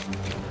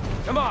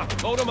 Come on,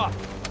 load them up.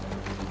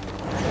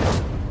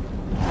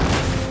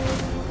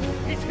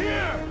 He's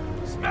here!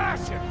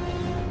 Smash him!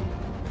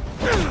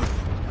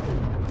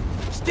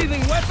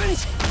 Stealing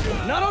weapons?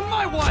 Not on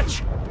my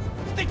watch!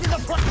 Stick to the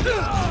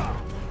plan!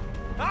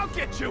 I'll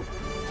get you!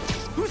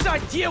 Whose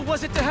idea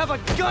was it to have a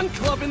gun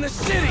club in the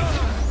city?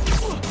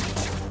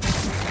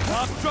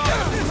 Stop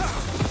driving!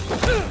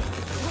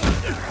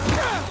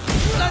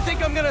 I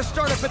think I'm gonna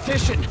start a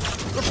petition.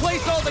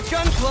 Replace all the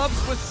gun clubs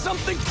with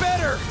something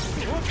better!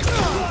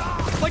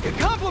 Like a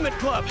compliment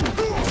club!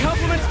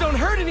 Compliments don't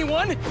hurt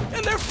anyone,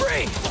 and they're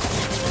free!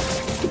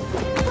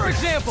 For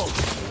example,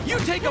 you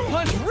take a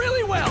punch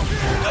really well!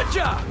 Good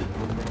job!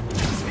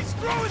 He's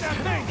throwing that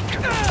thing!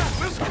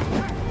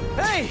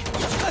 Hey!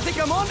 I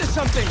think I'm onto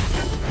something!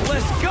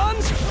 Less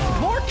guns,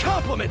 more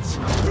compliments!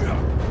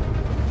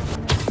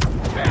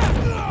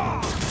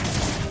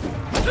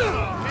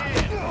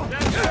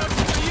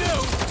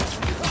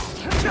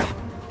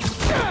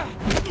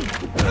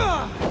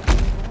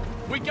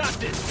 We got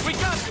this! We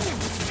got this!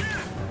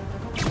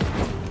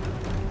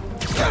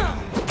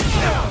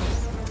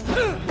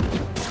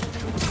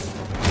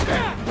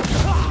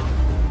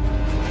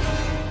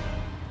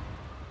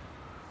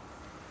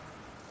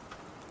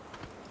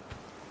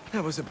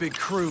 That was a big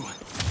crew,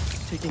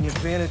 taking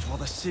advantage while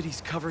the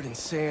city's covered in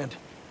sand.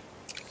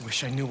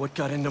 Wish I knew what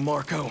got into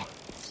Marco.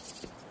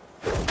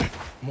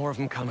 More of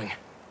them coming.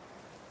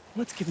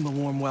 Let's give them a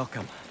warm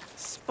welcome,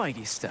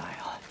 Spidey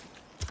style.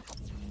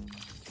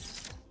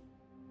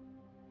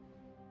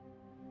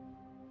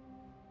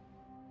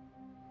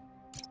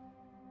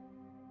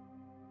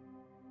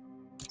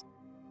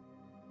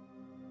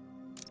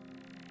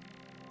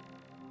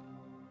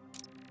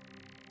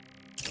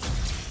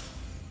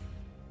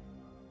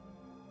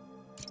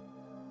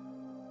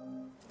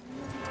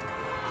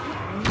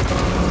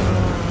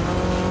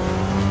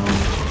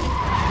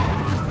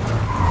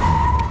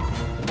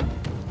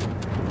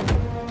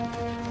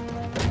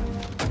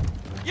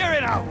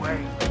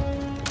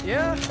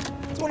 Yeah,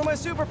 it's one of my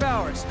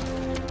superpowers.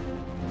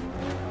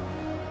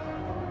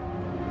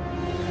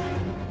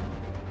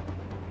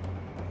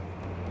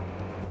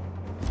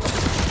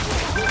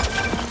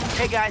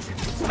 Hey guys,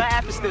 my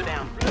app is still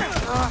down.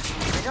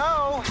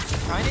 No!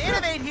 Trying to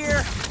innovate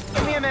here!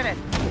 Give me a minute.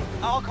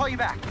 I'll call you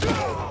back.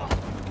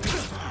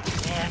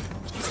 Man,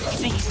 I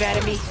think he's mad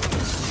at me.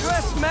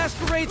 Stress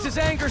masquerades as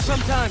anger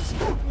sometimes.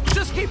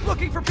 Just keep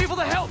looking for people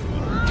to help.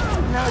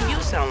 No, you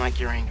sound like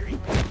you're angry.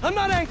 I'm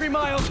not angry,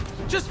 Miles.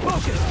 Just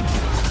focus.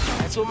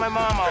 That's what my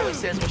mom always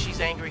says when she's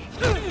angry.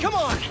 Come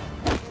on.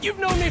 You've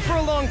known me for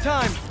a long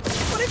time.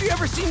 When have you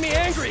ever seen me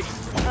angry?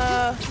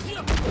 I'm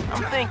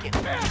thinking.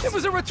 It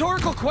was a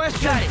rhetorical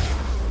question. Got it.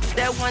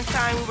 That one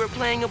time we were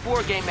playing a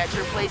board game at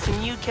your place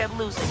and you kept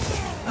losing.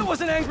 I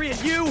wasn't angry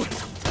at you.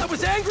 I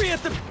was angry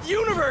at the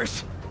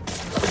universe.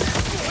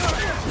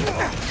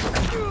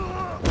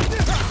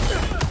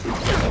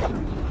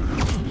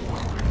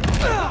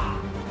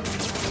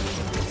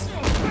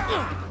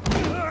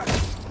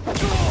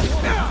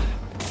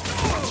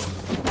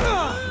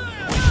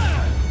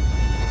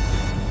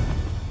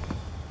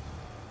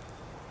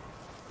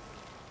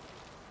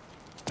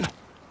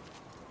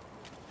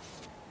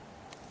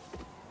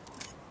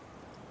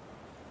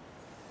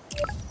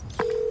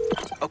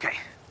 Okay,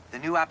 the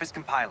new app is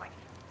compiling.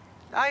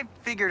 I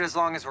figured as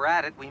long as we're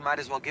at it, we might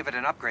as well give it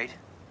an upgrade.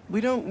 We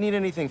don't need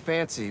anything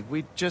fancy.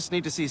 We just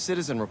need to see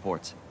citizen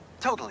reports.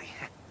 Totally.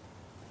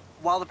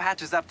 While the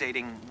patch is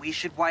updating, we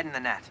should widen the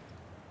net.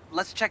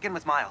 Let's check in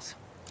with Miles.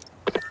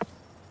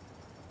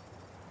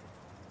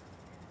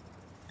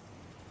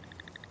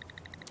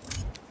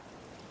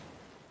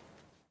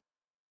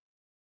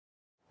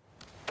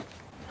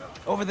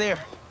 Over there.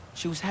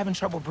 She was having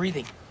trouble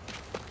breathing.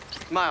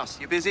 Miles,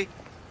 you busy?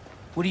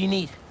 What do you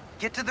need?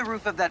 Get to the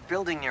roof of that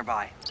building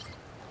nearby.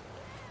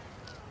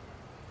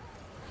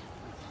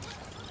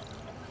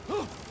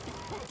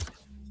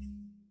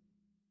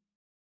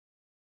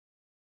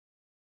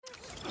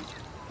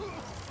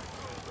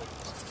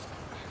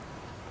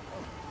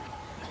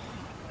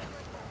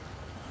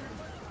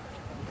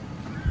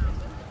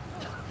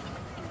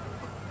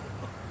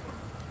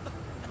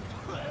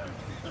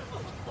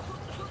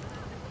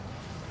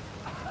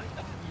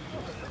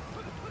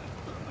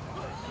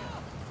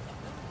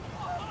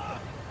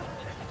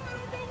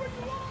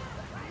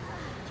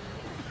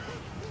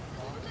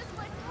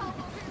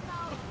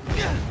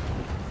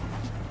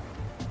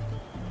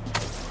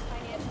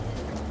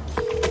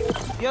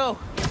 Yo,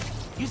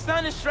 you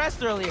sounded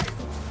stressed earlier.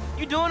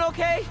 You doing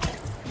okay?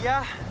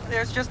 Yeah,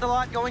 there's just a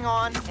lot going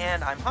on,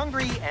 and I'm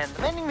hungry, and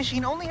the vending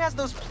machine only has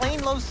those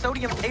plain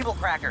low-sodium table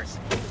crackers.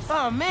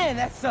 Oh man,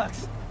 that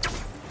sucks.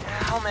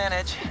 I'll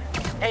manage.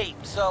 Hey,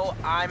 so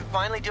I'm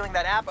finally doing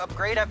that app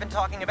upgrade I've been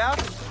talking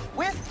about,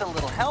 with a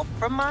little help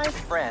from my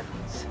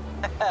friends.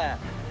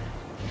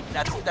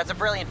 That's a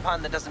brilliant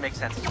pun that doesn't make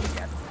sense to me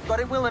yet. but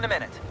it will in a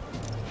minute.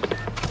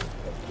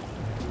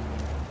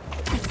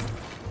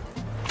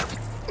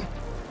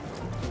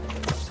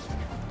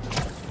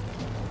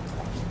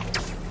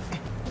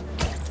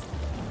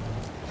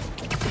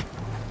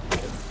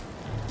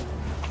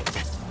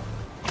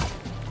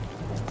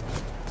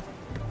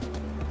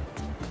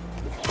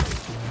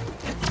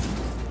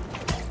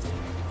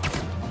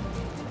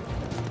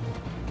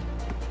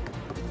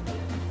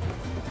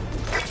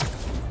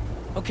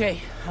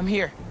 Okay, I'm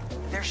here.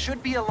 There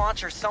should be a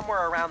launcher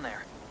somewhere around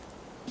there.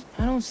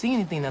 I don't see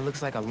anything that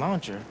looks like a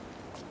launcher.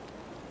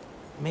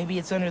 Maybe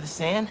it's under the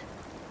sand?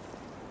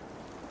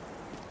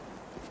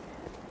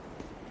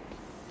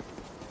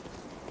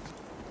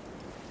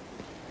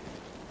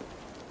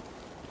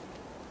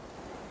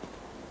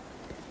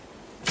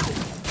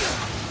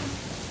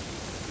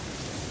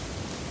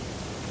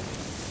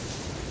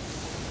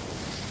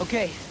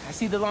 Okay, I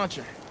see the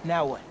launcher.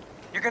 Now what?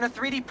 You're gonna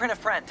 3D print a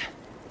friend.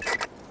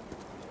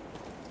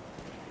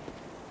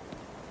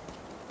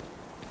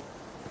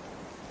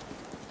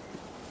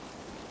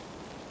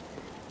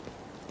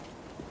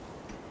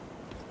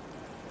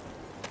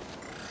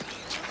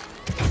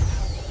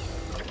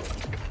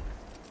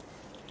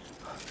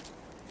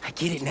 I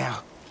get it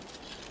now.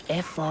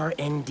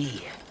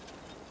 FRND.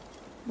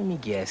 Let me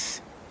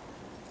guess.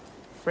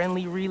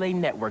 Friendly Relay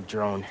Network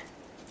drone.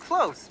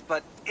 Close,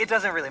 but it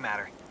doesn't really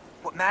matter.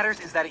 What matters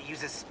is that it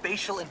uses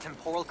spatial and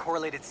temporal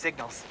correlated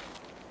signals.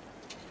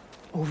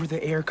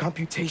 Over-the-air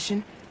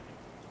computation?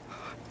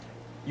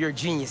 You're a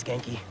genius,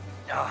 Genki.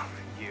 Oh,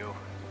 you.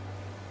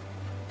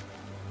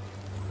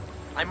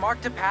 I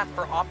marked a path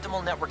for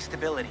optimal network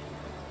stability.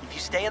 If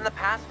you stay in the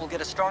path, we'll get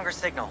a stronger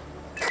signal.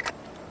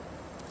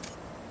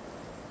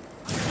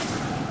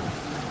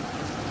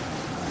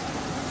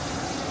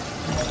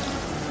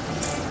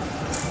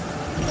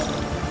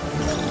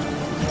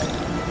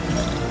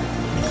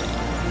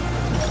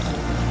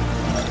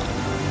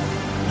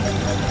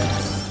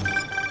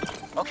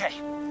 Okay,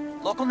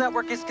 local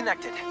network is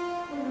connected.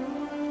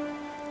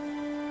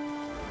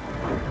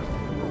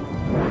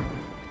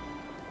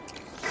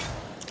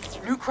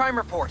 New crime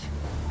report.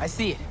 I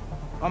see it.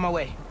 On my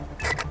way.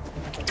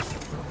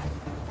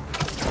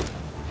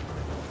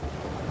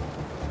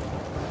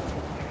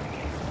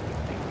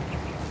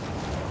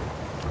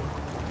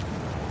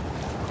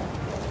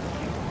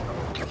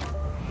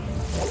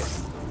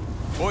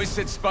 Boys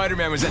said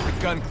Spiderman was at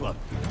the gun club.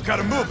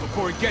 Gotta move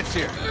before he gets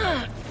here.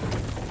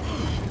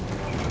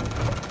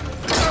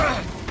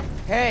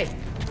 Hey,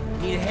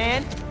 need a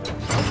hand?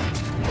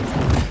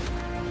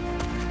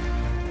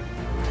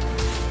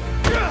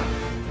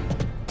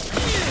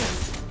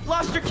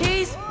 Lost your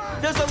keys?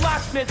 There's a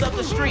locksmith up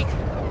the street.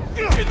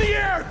 In the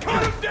air!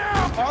 Cut him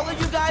down! All of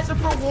you guys are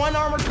for one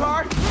armored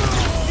car?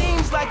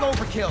 Seems like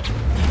overkill.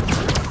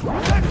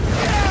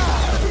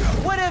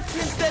 What if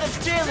instead of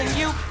stealing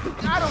you,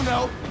 I don't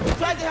know,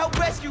 tried to help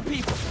rescue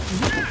people?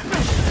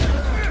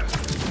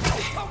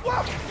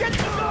 Get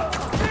him up!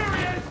 There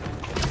he is!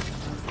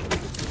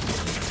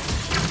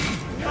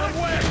 Come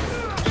away!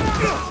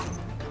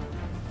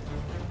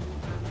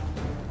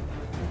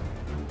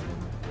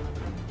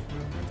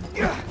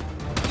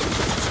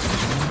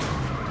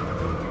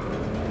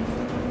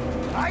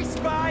 I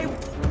spy.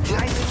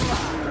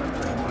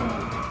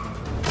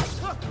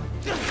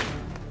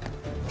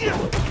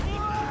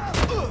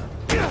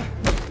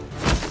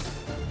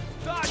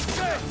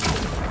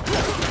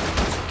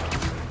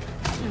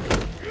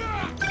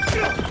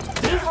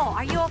 Mijo,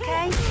 are you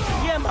okay?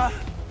 Yeah, Ma.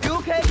 You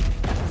okay?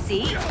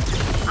 See?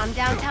 I'm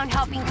downtown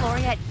helping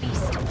Gloria at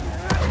Feast.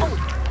 Oh,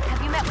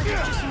 have you met with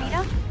Mr.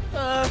 Sumida?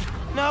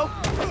 No.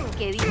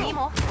 Que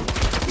dijimos.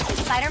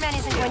 Spider-Man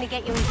isn't going to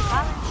get you into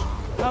college.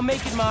 I'll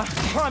make it, Ma.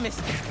 Promise.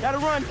 Gotta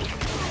run.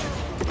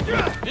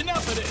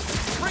 Enough of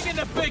this! Bring in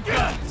the big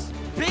guns!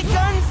 Big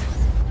guns?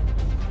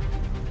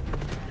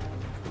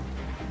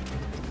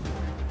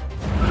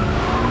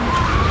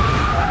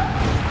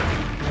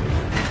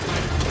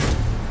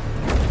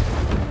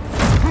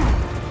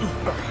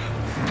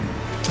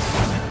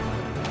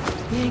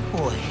 Big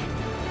boy.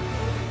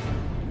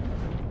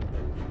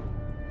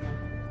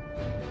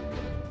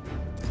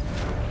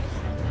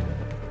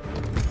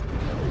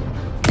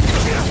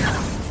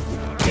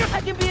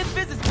 I can be in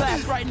physics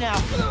class right now,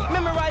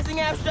 memorizing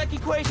abstract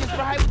equations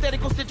for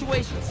hypothetical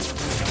situations.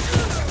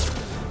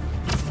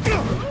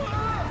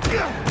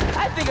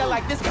 I think I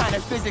like this kind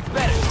of physics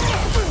better.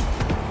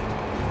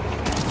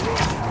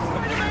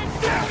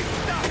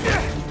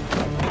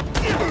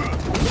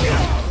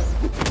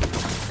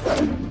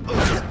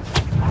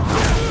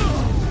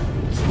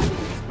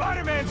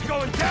 Spider-Man's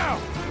going down!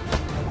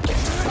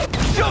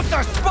 Shoot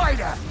the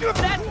spider!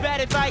 That's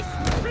bad advice.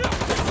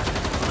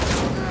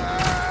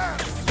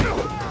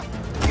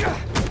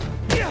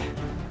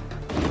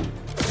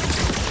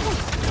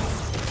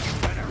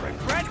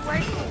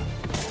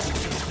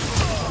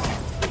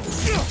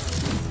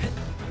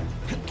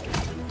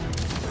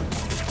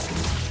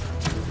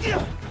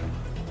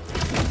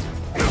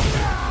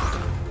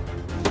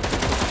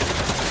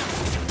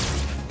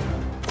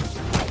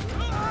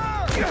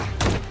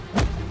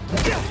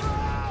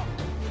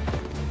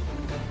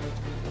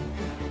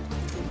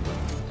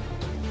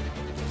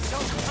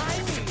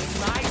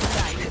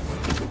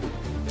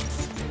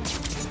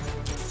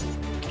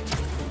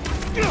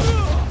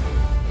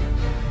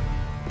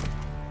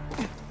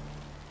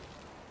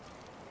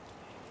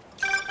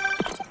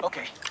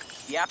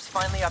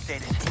 finally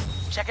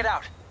updated. Check it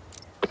out.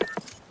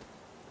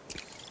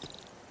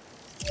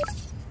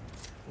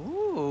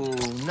 Ooh,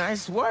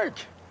 nice work.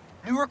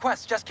 New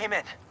request just came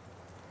in.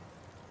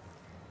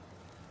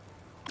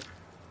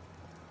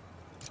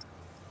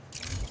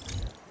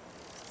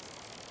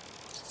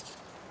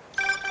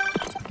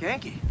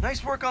 Genki,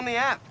 nice work on the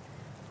app.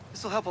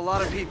 This'll help a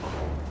lot of people.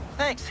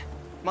 Thanks.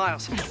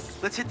 Miles,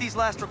 let's hit these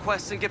last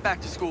requests and get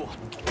back to school.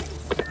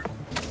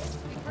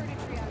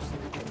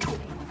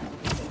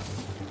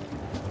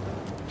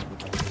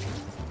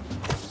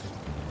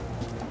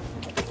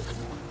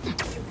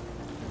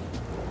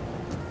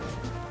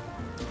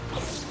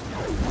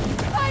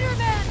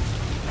 Spiderman!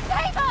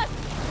 Save us!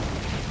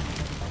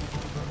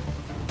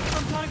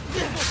 Some kind of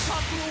crystal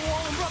popped through a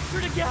wall and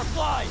ruptured a gas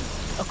line!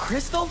 A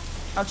crystal?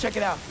 I'll check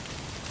it out.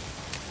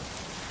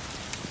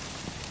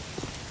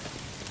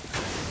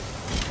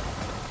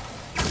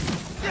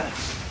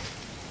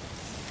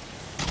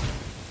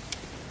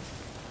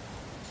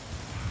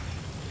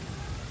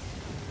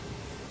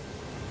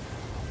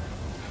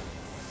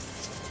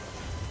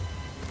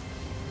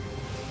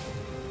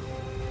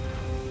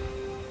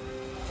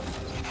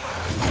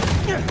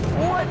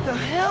 What the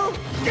hell?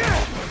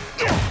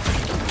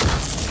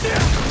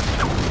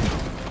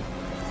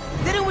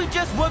 Didn't we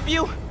just whoop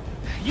you?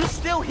 You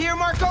still here,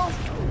 Marco?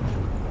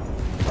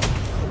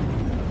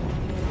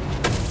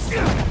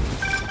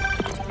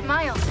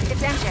 Miles,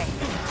 it's MJ.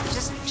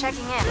 Just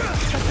checking in.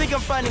 I think I'm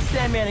finding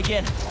Sandman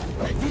again.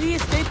 Did he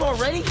escape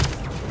already?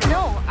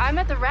 No, I'm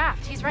at the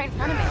raft. He's right in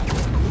front of me.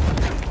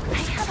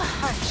 I have a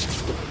hunch.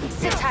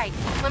 Sit tight.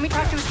 Let me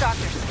talk to his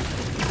doctors.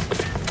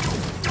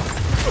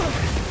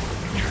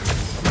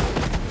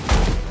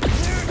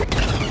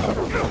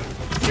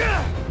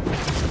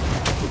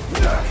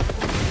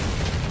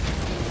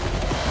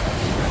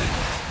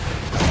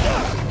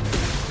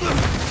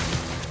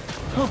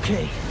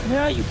 Okay,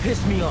 now you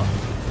pissed me off.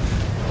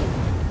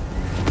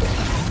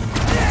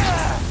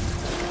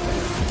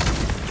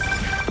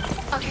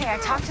 Okay, I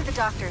talked to the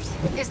doctors.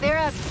 Is there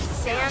a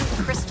sand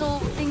crystal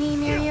thingy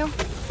near you?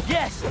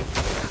 Yes!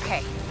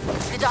 Okay.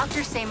 The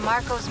doctors say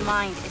Marco's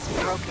mind is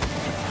broken.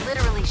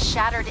 Literally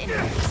shattered into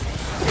pieces.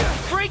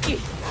 Freaky!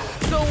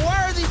 So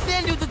why are these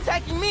sand dudes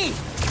attacking me?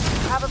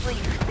 Probably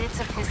bits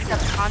of his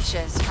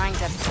subconscious trying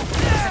to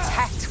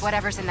protect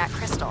whatever's in that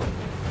crystal.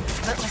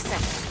 But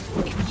listen,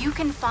 if you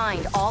can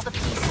find all the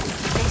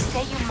pieces, they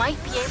say you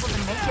might be able to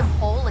make him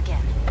whole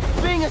again.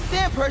 Being a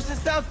sand person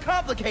sounds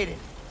complicated.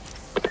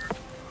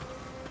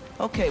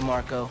 Okay,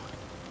 Marco.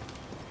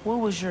 What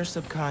was your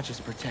subconscious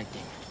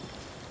protecting?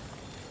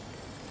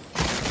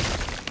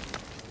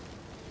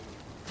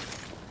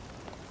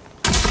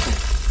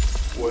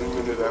 One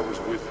minute I was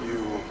with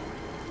you,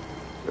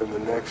 and the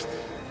next,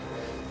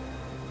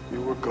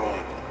 you were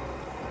gone.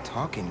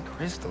 Talking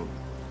crystal.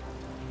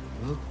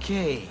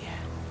 Okay.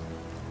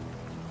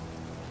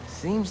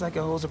 Seems like it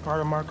holds a part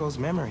of Marco's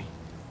memory.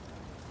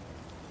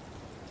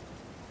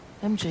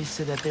 MJ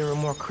said that there were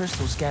more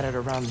crystals scattered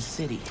around the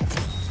city.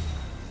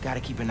 Gotta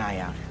keep an eye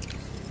out.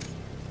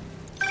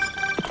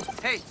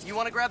 Hey, you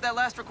want to grab that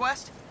last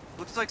request?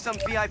 Looks like some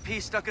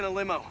VIP stuck in a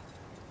limo.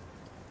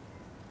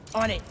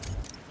 On it.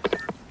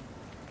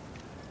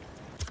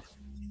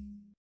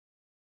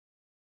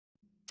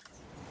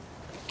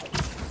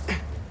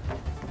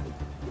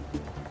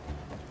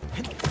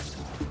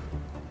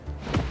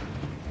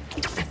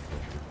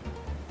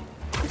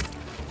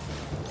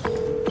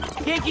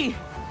 Genki,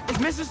 is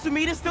Mrs.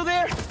 Sumida still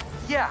there?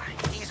 Yeah,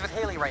 he's with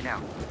Haley right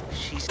now.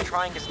 She's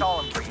trying to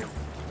stall him for you.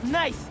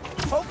 Nice.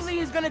 Hopefully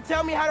he's gonna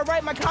tell me how to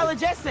write my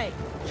college essay.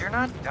 You're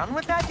not done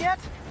with that yet?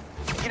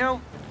 You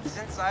know,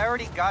 since I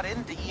already got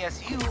into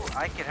ESU,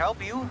 I could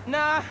help you.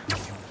 Nah,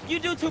 you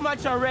do too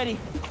much already.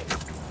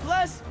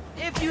 Plus,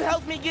 if you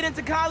help me get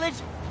into college,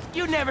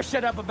 you never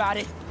shut up about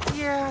it.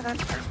 Yeah,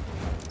 that's true.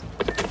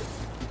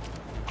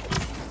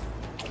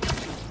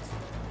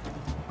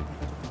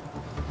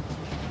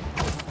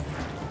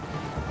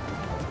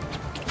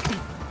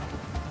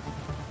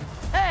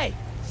 Hey,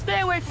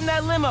 stay away from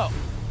that limo.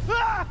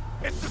 Ah!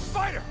 It's the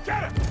spider!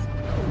 Get him!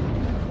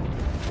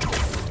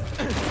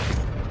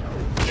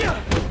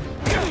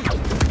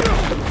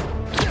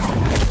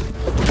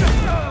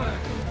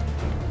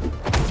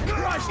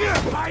 Crush the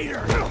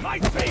spider! My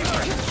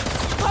favorite!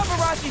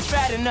 Paparazzi's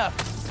bad enough.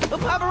 But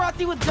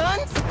paparazzi with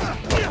guns?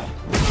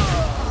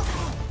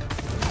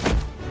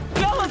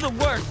 Y'all are the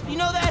worst, you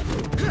know that?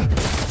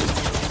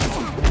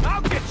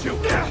 I'll get you!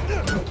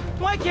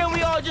 Why can't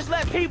we all just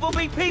let people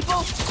be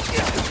people?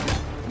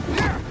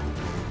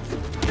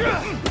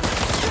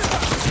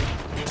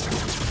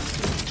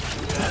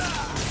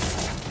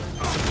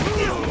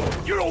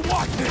 You don't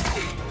want this!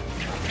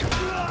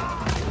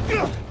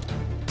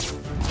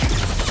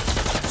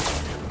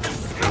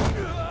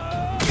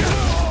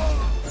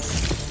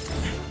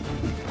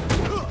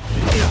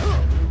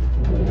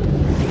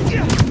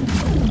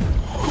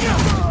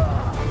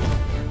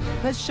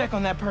 Let's check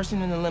on that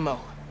person in the limo.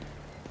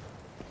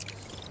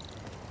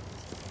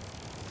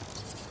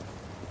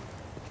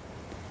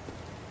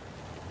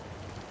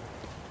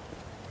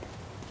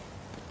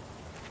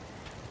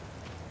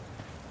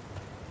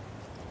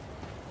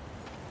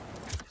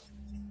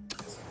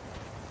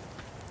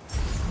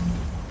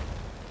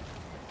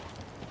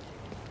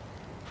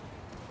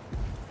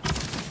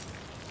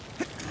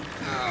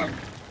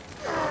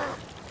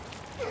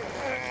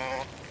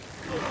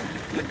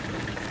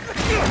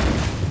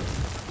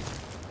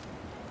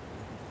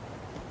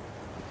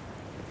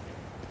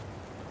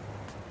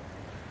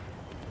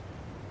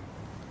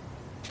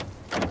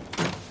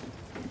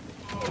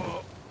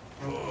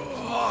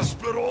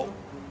 hospital.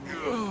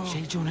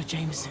 J. Jonah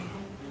Jameson.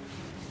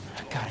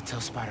 I gotta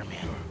tell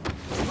Spider-Man.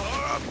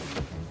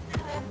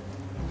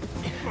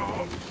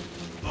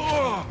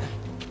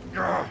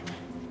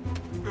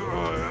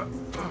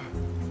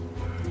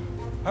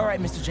 All right,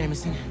 Mr.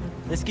 Jameson.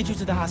 Let's get you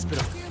to the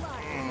hospital.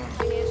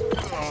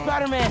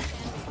 Spider-Man,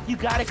 you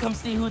gotta come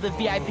see who the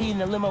VIP in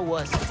the limo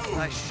was.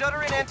 I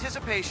shudder in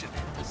anticipation.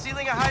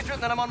 Sealing a hydrant,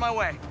 and then I'm on my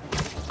way.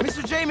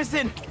 Mr.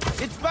 Jameson,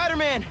 it's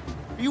Spider-Man.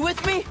 Are you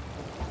with me?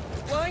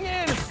 Flying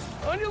in!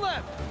 On your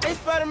left! Hey,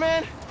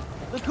 Spider-Man.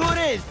 Look who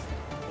it is.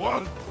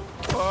 What?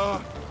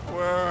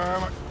 Where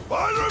am I?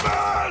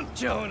 Spider-Man!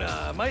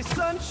 Jonah, my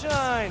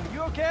sunshine!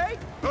 You okay?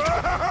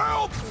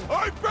 Help!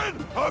 I've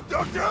been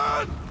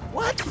abducted!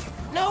 What?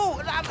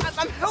 No,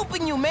 I'm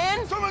helping you,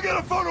 man. Someone get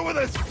a photo with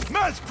this!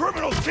 Mass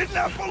criminals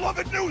kidnap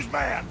beloved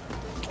newsman!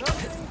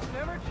 Nothing's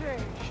never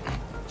changed.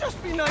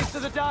 Just be nice to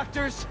the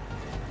doctors.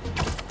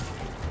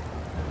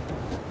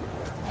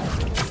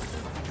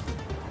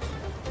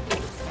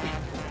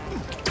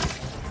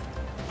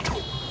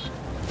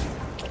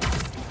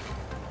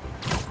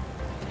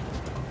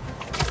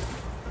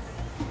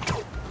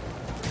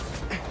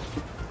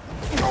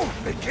 No,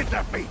 they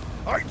kidnapped me!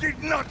 I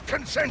did not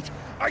consent!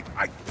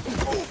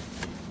 Oh.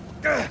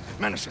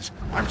 Menaces.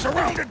 I'm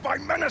surrounded by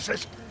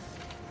menaces!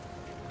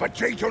 But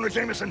J. Jonah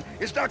Jameson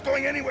is not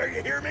going anywhere,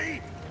 you hear me?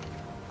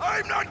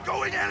 I'm not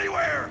going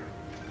anywhere!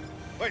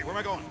 Wait, where am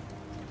I going?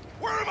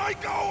 Where am I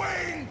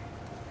going?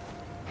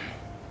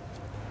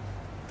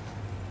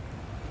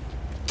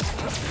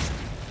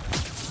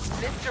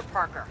 Mr.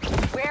 Parker,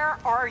 where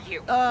are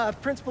you?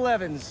 Principal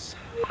Evans.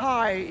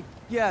 Hi.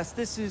 Yes,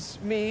 this is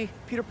me,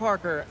 Peter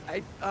Parker.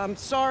 I'm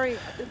sorry.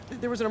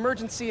 There was an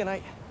emergency,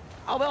 and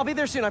I'll be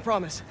there soon, I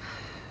promise.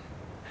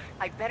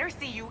 I better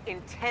see you in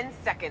 10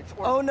 seconds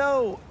or... Oh,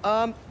 no.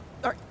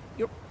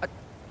 You're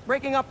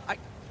breaking up.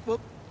 Well,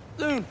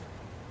 soon.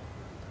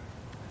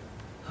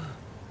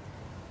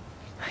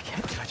 I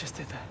can't believe I just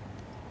did that.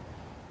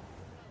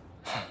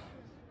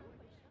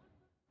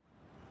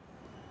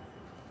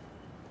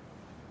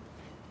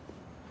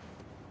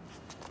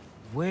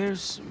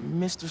 Where's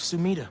Mr.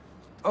 Sumida?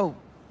 Oh,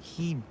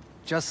 he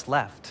just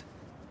left.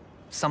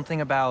 Something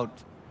about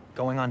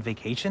going on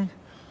vacation?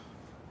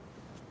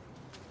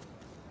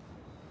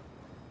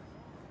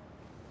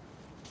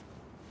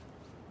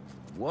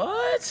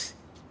 What?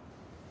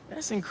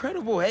 That's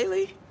incredible,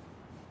 Haley.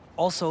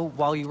 Also,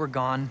 while you were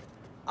gone,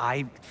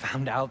 I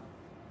found out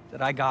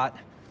that I got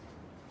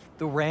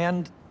the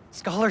Rand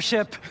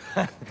scholarship.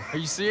 Are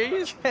you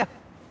serious? Yeah.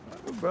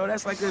 Bro,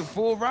 that's like a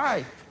full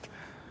ride.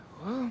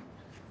 Well,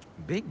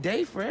 big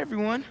day for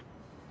everyone.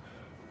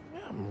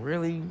 I'm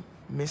really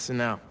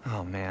missing out.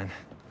 Oh, man.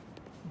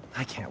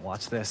 I can't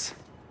watch this.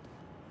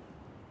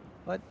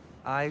 But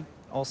I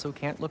also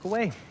can't look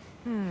away.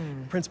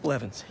 Principal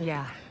Evans.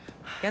 Yeah.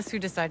 Guess who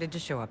decided to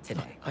show up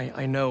today?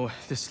 I know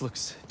this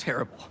looks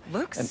terrible.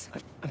 Looks?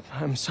 And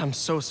I'm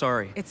so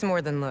sorry. It's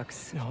more than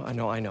looks. No,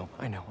 I know.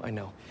 And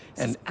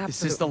this is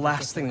absolutely the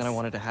last thing that I ridiculous.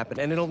 wanted to happen,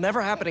 and it'll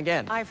never happen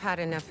again. I've had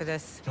enough of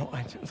this. No,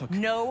 look.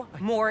 No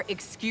more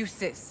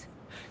excuses.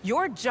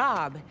 Your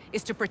job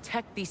is to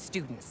protect these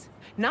students,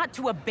 not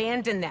to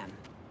abandon them.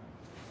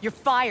 You're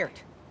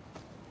fired.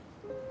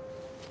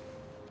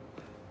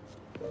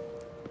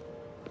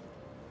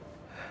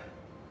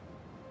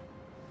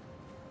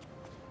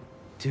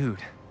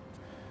 Dude.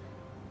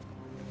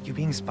 You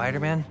being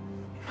Spider-Man,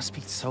 it must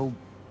be so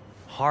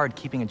hard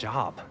keeping a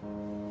job.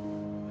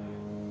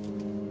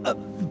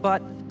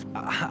 But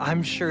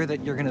I'm sure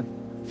that you're gonna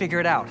figure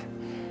it out.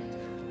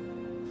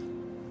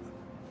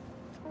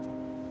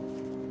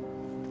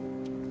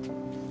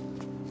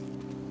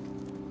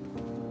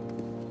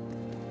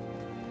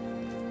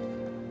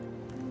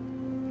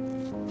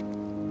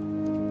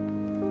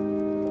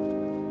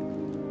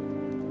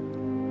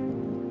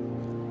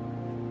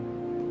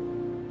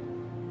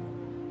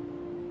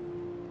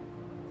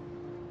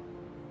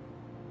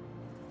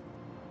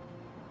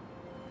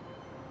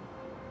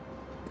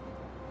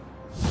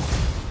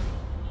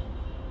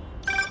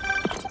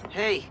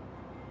 Hey,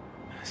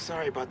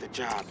 sorry about the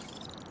job.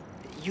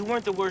 You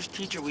weren't the worst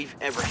teacher we've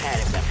ever had,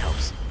 if that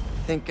helps.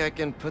 Think I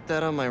can put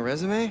that on my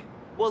resume?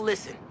 Well,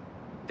 listen.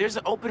 There's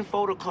an open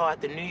photo call at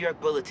the New York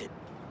Bulletin.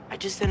 I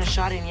just sent a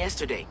shot in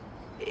yesterday.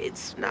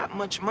 It's not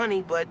much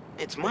money, but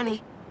it's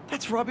money.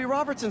 That's Robbie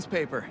Robertson's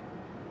paper.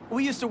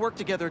 We used to work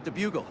together at the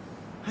Bugle.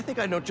 I think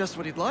I know just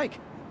what he'd like.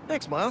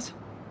 Thanks, Miles.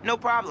 No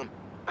problem.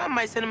 I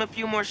might send him a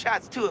few more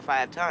shots, too, if I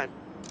have time.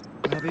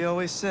 Robbie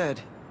always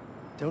said,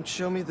 don't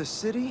show me the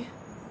city,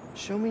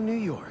 show me New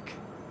York.